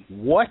doing?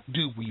 What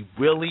do we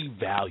really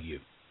value?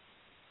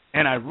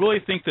 And I really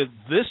think that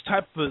this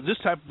type of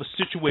a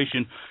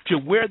situation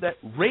should raise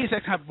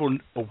that type of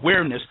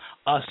awareness,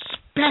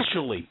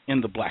 especially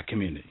in the black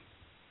community.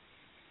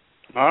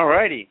 All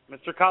righty.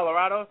 Mr.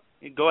 Colorado,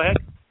 go ahead.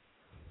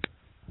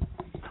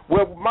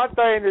 Well, my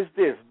thing is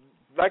this.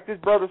 Like this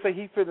brother say,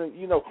 he feeling,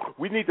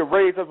 we need to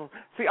raise up.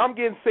 See, I'm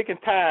getting sick and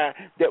tired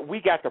that we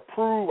got to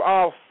prove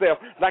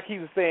ourselves, like he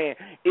was saying,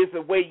 it's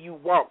the way you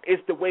walk,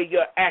 it's the way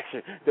your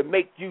action to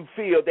make you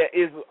feel that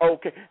is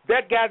okay.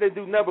 That guy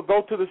that never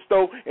go to the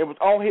store and was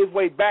on his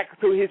way back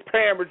to his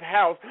parents'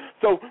 house.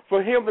 So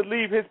for him to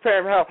leave his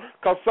parents' house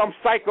because some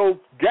psycho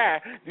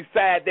guy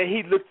decided that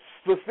he looked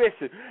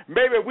suspicious.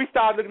 Maybe if we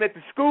start looking at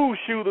the school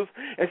shooters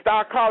and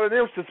start calling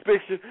them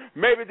suspicious,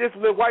 maybe this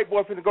little white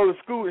boy finna go to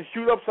school and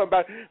shoot up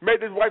somebody.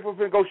 Maybe this white boy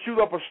finna go shoot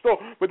up a store.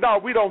 But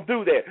no, we don't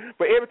do that.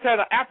 But every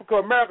time an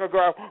African-American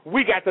girl,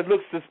 we got to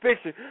look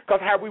suspicious because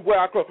how we wear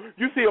our clothes.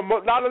 You see a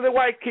lot of the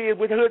white kids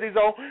with hoodies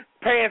on,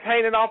 pants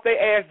hanging off their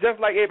ass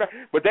just like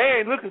everybody, but they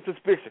ain't looking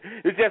suspicious.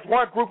 It's just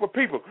one group of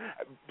people,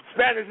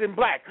 Spanish and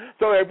black.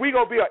 So if we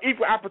going to be an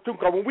equal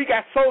opportunity, because when we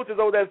got soldiers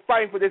over there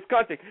fighting for this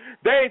country,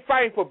 they ain't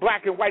fighting for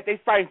black and white,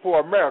 they fighting for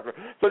America.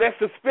 So that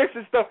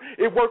suspicious stuff,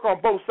 it work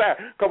on both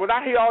sides. Because when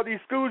I hear all these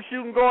school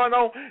shootings going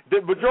on,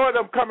 the majority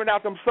of them coming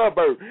out them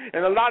suburbs,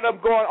 and a lot of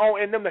them going on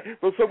in them.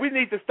 So we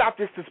need to stop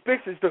this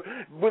suspicious stuff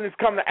when it's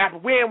coming to Apple.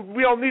 We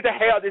don't need to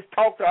have this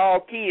talk to all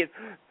kids,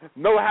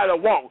 know how to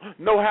walk,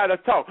 know how to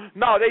talk.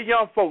 No, they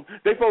young folks.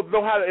 They folks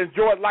know how to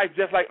enjoy life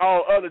just like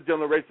all other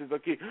generations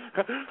of kids.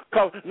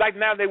 Because like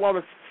now they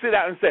want to sit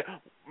out and say,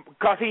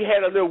 because he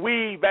had a little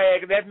weed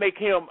bag, and that make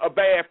him a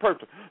bad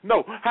person.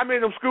 No. How many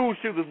of them school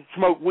shooters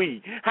smoke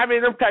weed? How many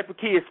of them type of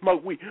kids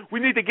smoke weed? We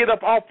need to get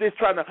up off this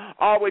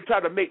always try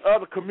to make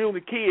other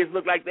community kids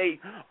look like they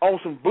on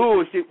some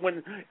bullshit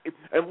when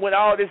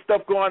all this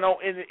stuff going on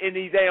in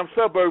these damn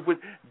suburbs with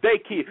their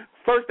kids.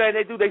 First thing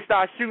they do, they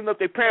start shooting up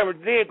their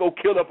parents, then go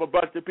kill up a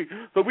bunch of people.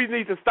 So we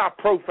need to stop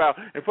profile.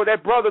 And for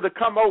that brother to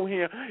come over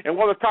here and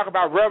want to talk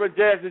about Reverend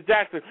Jessie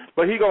Jackson,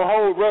 but he going to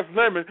hold Russ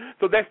Lemon,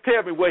 so that's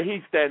tell me where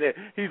he's standing at.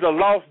 He's a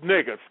lost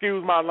nigga.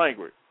 Excuse my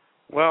language.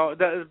 Well,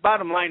 the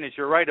bottom line is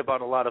you're right about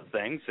a lot of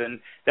things,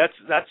 and that's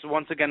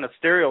once again a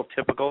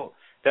stereotypical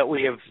that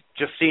we have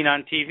just seen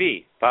on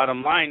TV.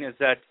 Bottom line is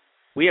that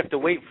we have to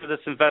wait for this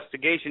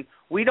investigation.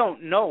 We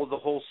don't know the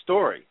whole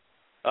story.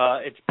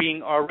 It's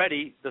being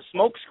already, the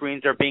smoke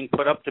screens are being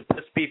put up to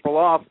piss people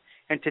off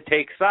and to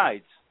take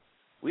sides.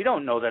 We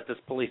don't know that this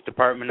police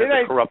department is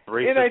a corrupt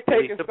racist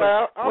police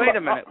department.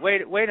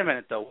 Wait a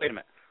minute.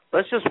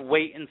 Let's just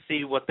wait and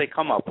see what they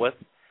come up with.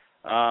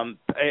 I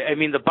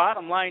mean, the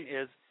bottom line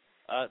is,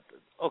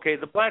 okay,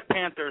 the Black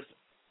Panthers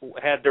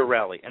had their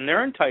rally, and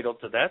they're entitled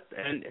to that,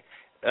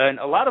 and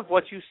a lot of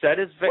what you said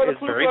is very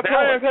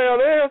valid.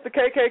 The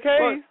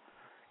KKKs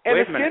and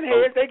the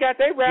skinheads, they got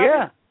their rally.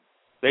 Yeah.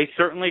 They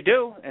certainly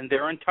do, and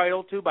they're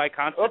entitled to by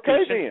Constitution.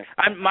 Okay,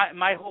 then.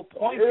 My whole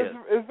point is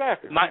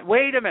exactly.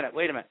 Wait a minute.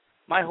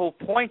 My whole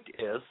point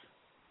is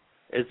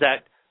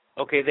that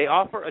okay, they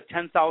offer a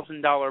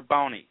 $10,000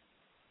 bounty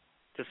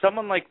to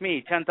someone like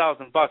me.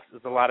 $10,000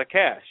 is a lot of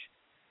cash.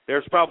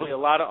 There's probably a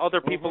lot of other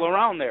people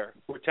around there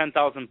where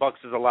 $10,000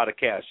 is a lot of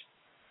cash.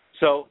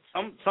 So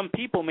some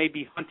people may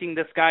be hunting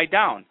this guy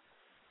down.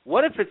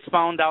 What if it's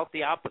found out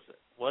the opposite?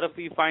 What if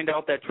we find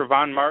out that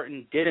Trayvon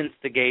Martin did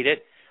instigate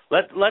it?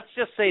 Let's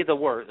just say the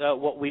word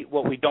what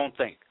we don't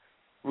think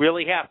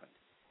really happened,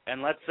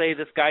 and let's say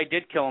this guy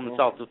did kill him in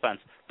self-defense,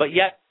 but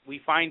yet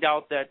we find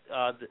out that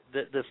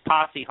this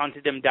posse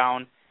hunted him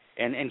down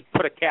and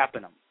put a cap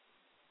in him.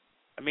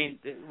 I mean,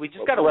 we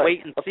just got to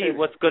wait and see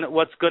what's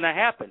gonna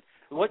happen.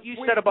 What you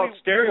said about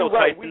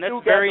stereotypes, and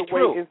that's very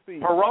true.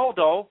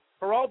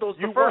 Geraldo's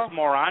the first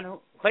moron.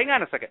 Hang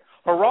on a second.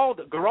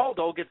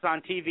 Geraldo gets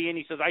on TV and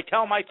he says, "I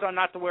tell my son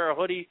not to wear a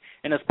hoodie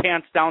and his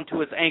pants down to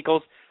his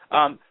ankles."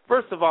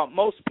 First of all,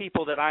 most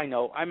people that I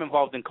know, I'm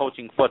involved in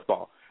coaching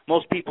football.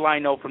 Most people I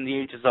know from the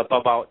ages of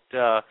about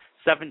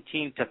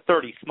 17 to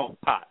 30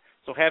 smoke pot.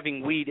 So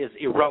having weed is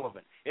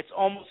irrelevant. It's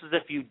almost as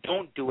if you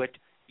don't do it,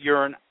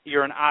 you're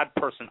an odd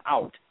person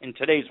out in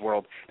today's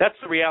world. That's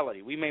the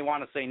reality. We may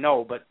want to say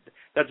no, but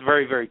that's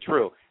very, very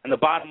true. And the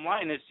bottom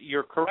line is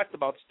you're correct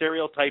about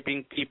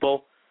stereotyping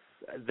people.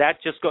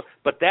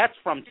 But that's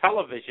from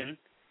television.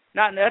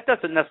 That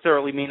doesn't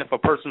necessarily mean if a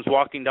person's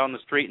walking down the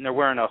street and they're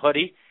wearing a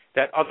hoodie.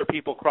 that other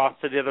people cross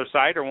to the other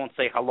side or won't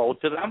say hello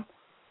to them.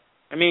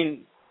 I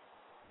mean,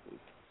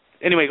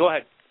 anyway, go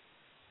ahead.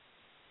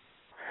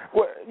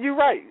 Well, you're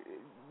right.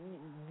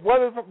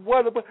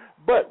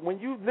 But when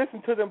you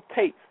listen to them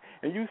tapes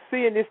and you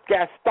seeing this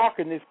guy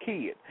stalking this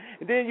kid,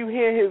 and then you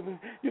hear his,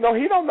 he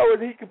don't know if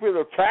he could be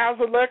a child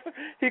selector.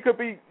 He could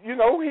be, he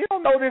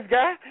don't know this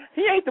guy.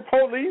 He ain't the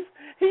police.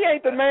 He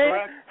ain't the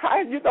man.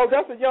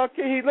 That's a young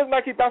kid. He looked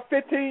like he's about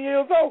 15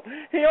 years old.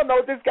 He don't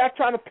know this guy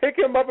trying to pick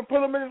him up and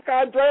put him in his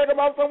car and drag him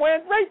out somewhere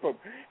and rape him.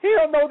 He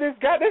don't know this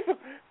guy. This is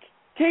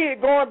a kid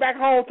going back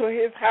home to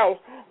his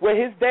house where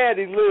his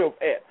daddy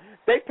lived at.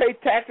 They pay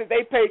taxes.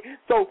 They pay.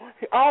 So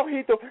all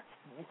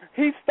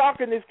he's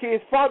stalking this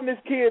kid, following this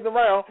kid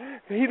around.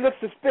 He looks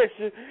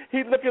suspicious.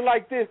 He's looking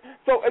like this.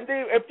 So, and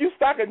then if you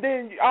stalk and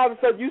then all of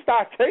a sudden you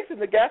start chasing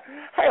the guy,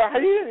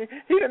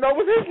 he didn't know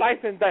was his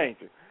life in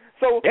danger.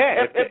 So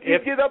if you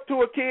get up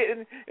to a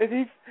kid and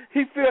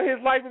he feel his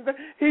life in danger,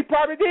 he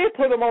probably did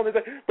put him on his.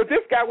 But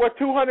this guy was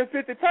 250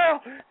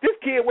 pounds. This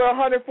kid was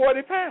 140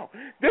 pounds.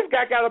 This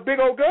guy got a big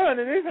old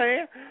gun in his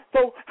hand.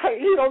 So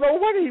he don't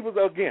know what he was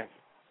against.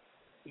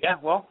 Yeah,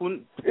 well,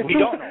 we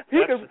don't know.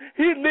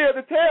 He lived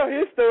to tell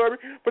his story,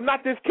 but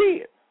not this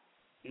kid.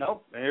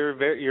 No,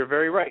 you're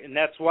very right, and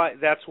that's why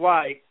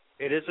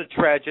it is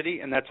a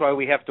tragedy, and that's why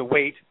we have to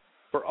wait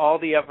for all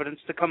the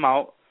evidence to come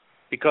out,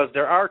 because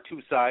there are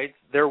two sides.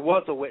 There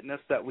was a witness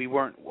that we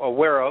weren't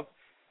aware of,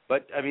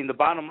 but I mean the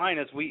bottom line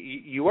is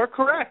you are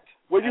correct.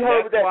 Well, you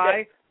heard that's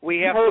why we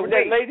have to wait.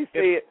 That lady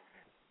said.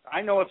 I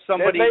know if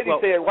somebody. That lady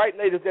said, white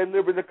ladies that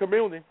live in the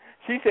community.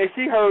 She said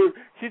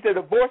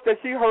the voice that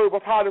she heard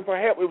was hollering for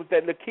help. It was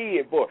that little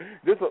kid voice.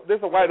 This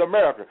is white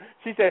America.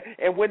 She said,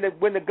 and when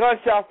the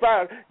gunshot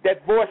fired,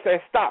 that voice said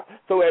stop.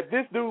 So if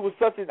this dude was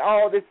such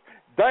all this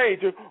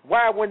danger,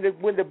 why when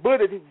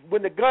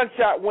the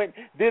gunshot went,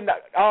 then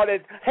all that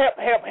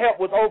help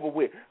was over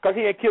with? Because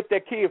he had killed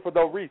that kid for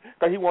no reason.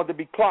 Because he wanted to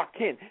be Clark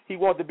Kent. He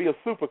wanted to be a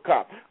super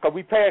cop. Because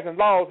we passing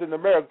laws in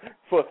America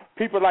for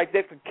people like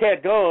that to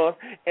carry guns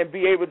and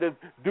be able to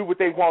do what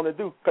they want to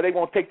do. Because they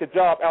want to take the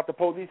job out the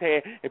police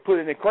hand and put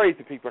it in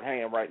crazy people's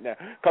hand right now.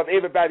 Because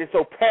everybody's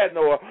so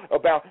paranoid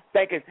about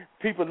thinking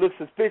people look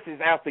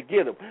suspicious out to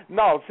get them.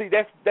 No, see,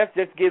 that's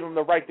just giving them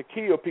the right to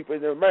kill people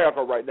in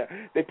America right now.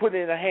 They put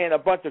it in the hand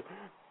of a bunch of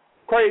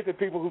crazy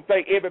people who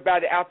think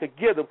everybody out to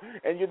get them,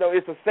 and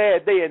it's a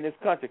sad day in this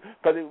country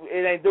because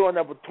it ain't doing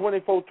nothing but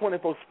 24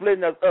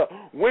 splitting us up.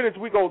 When is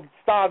we going to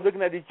start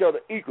looking at each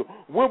other equal?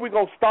 When we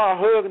going to start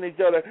hugging each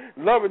other,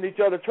 loving each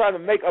other, trying to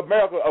make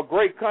America a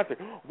great country?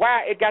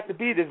 Why it got to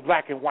be this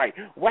black and white?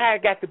 Why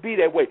it got to be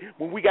that way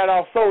when we got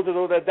our soldiers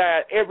that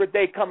died every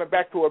day coming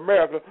back to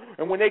America,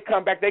 and when they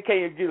come back they can't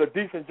even get a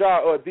decent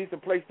job or a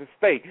decent place to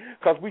stay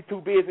because we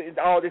too busy in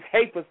all this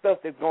hateful stuff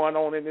that's going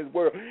on in this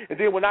world. And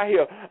then when I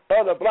hear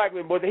other black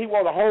men, but he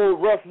want to hold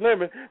Russ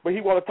Lemon, but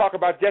he want to talk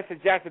about Jessie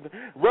Jackson.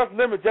 Russ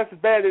Lemon just as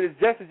bad as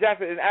Jessie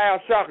Jackson and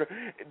Al Sharpton,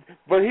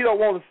 but he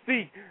don't want to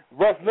see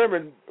Russ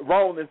Lemon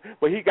wrongness,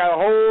 but he got a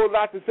whole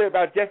lot to say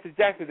about Jessie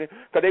Jackson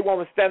because they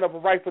want to stand up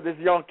and fight for this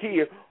young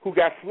kid who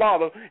got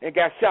slaughtered and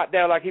got shot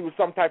down like he was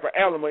some type of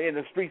animal in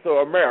the streets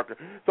of America.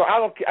 So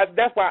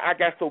that's why I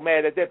got so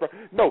mad at that.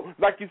 No,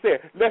 like you said,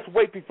 let's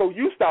wait before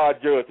you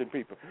start judging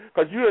people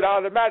because you had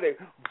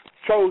automatically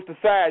chose the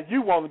side you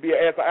want to be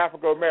as an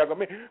African-American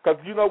man. Because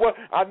you know what?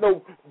 I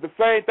know the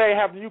same thing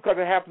happened to you because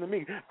it happened to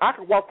me. I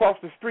could walk across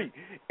the street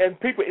and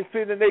people is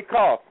sitting in their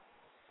car.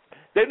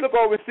 They look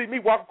over and see me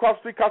walk across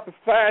the street because the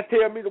sign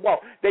tell me to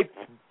walk. They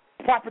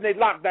popping their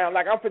lockdown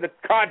like I'm finna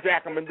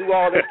carjack them and do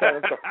all that kind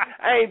of stuff.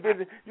 I ain't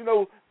been,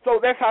 so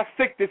that's how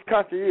sick this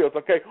country is,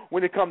 okay,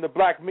 when it comes to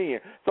black men.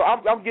 So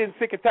I'm getting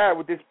sick and tired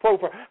with this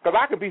profile because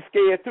I could be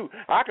scared too.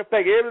 I could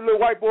think every little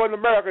white boy in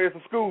America is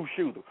a school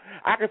shooter.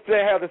 I could still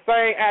have the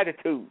same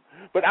attitude,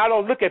 but I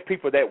don't look at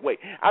people that way.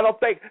 I don't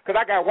think, because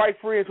I got white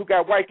friends who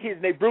got white kids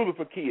and they brutal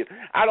for kids.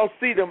 I don't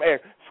see them as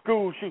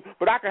school shooters,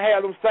 but I could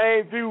have them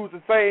same views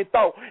and same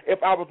thought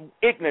if I was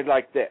ignorant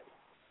like that.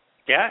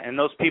 Yeah, and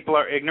those people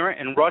are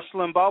ignorant, and Rush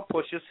Limbaugh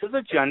pushes his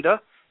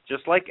agenda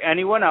just like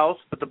anyone else.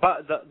 But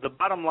the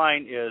bottom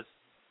line is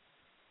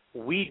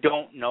we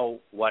don't know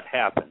what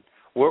happened.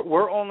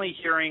 We're only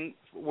hearing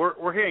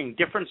we're hearing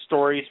different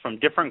stories from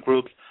different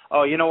groups.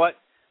 Oh, you know what,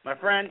 my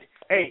friend?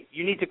 Hey,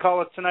 you need to call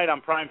us tonight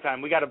on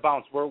primetime. We got to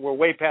bounce. We're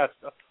way past.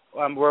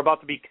 We're about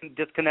to be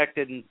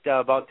disconnected in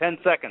about 10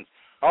 seconds.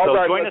 All so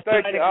right, join us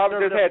thank tonight. you.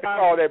 I just had to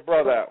call that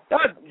brother out.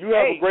 You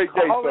have a great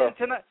day,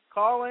 sir.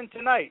 Call in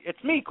tonight.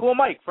 It's me, Cool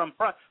Mike, from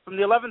the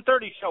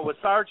 11:30 show with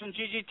Sarge and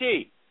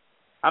GGT.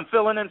 I'm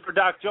filling in for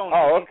Doc Jones.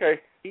 Oh,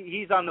 okay.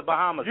 He's on the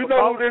Bahamas. You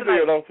know who this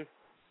is, don't you?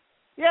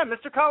 Yeah,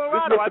 Mr.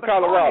 Colorado. This is Mr.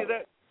 Colorado.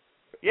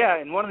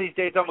 Yeah, and one of these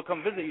days I'm going to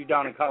come visit you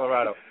down in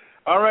Colorado.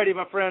 All righty,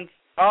 my friends.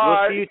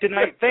 All we'll see you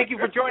tonight. Thank you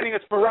for joining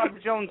us for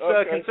Robert Jones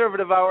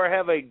Conservative Hour.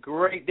 Have a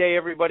great day,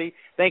 everybody.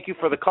 Thank you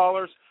for the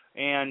callers.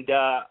 And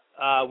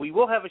we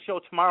will have a show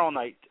tomorrow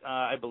night,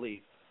 I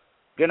believe.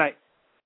 Good night.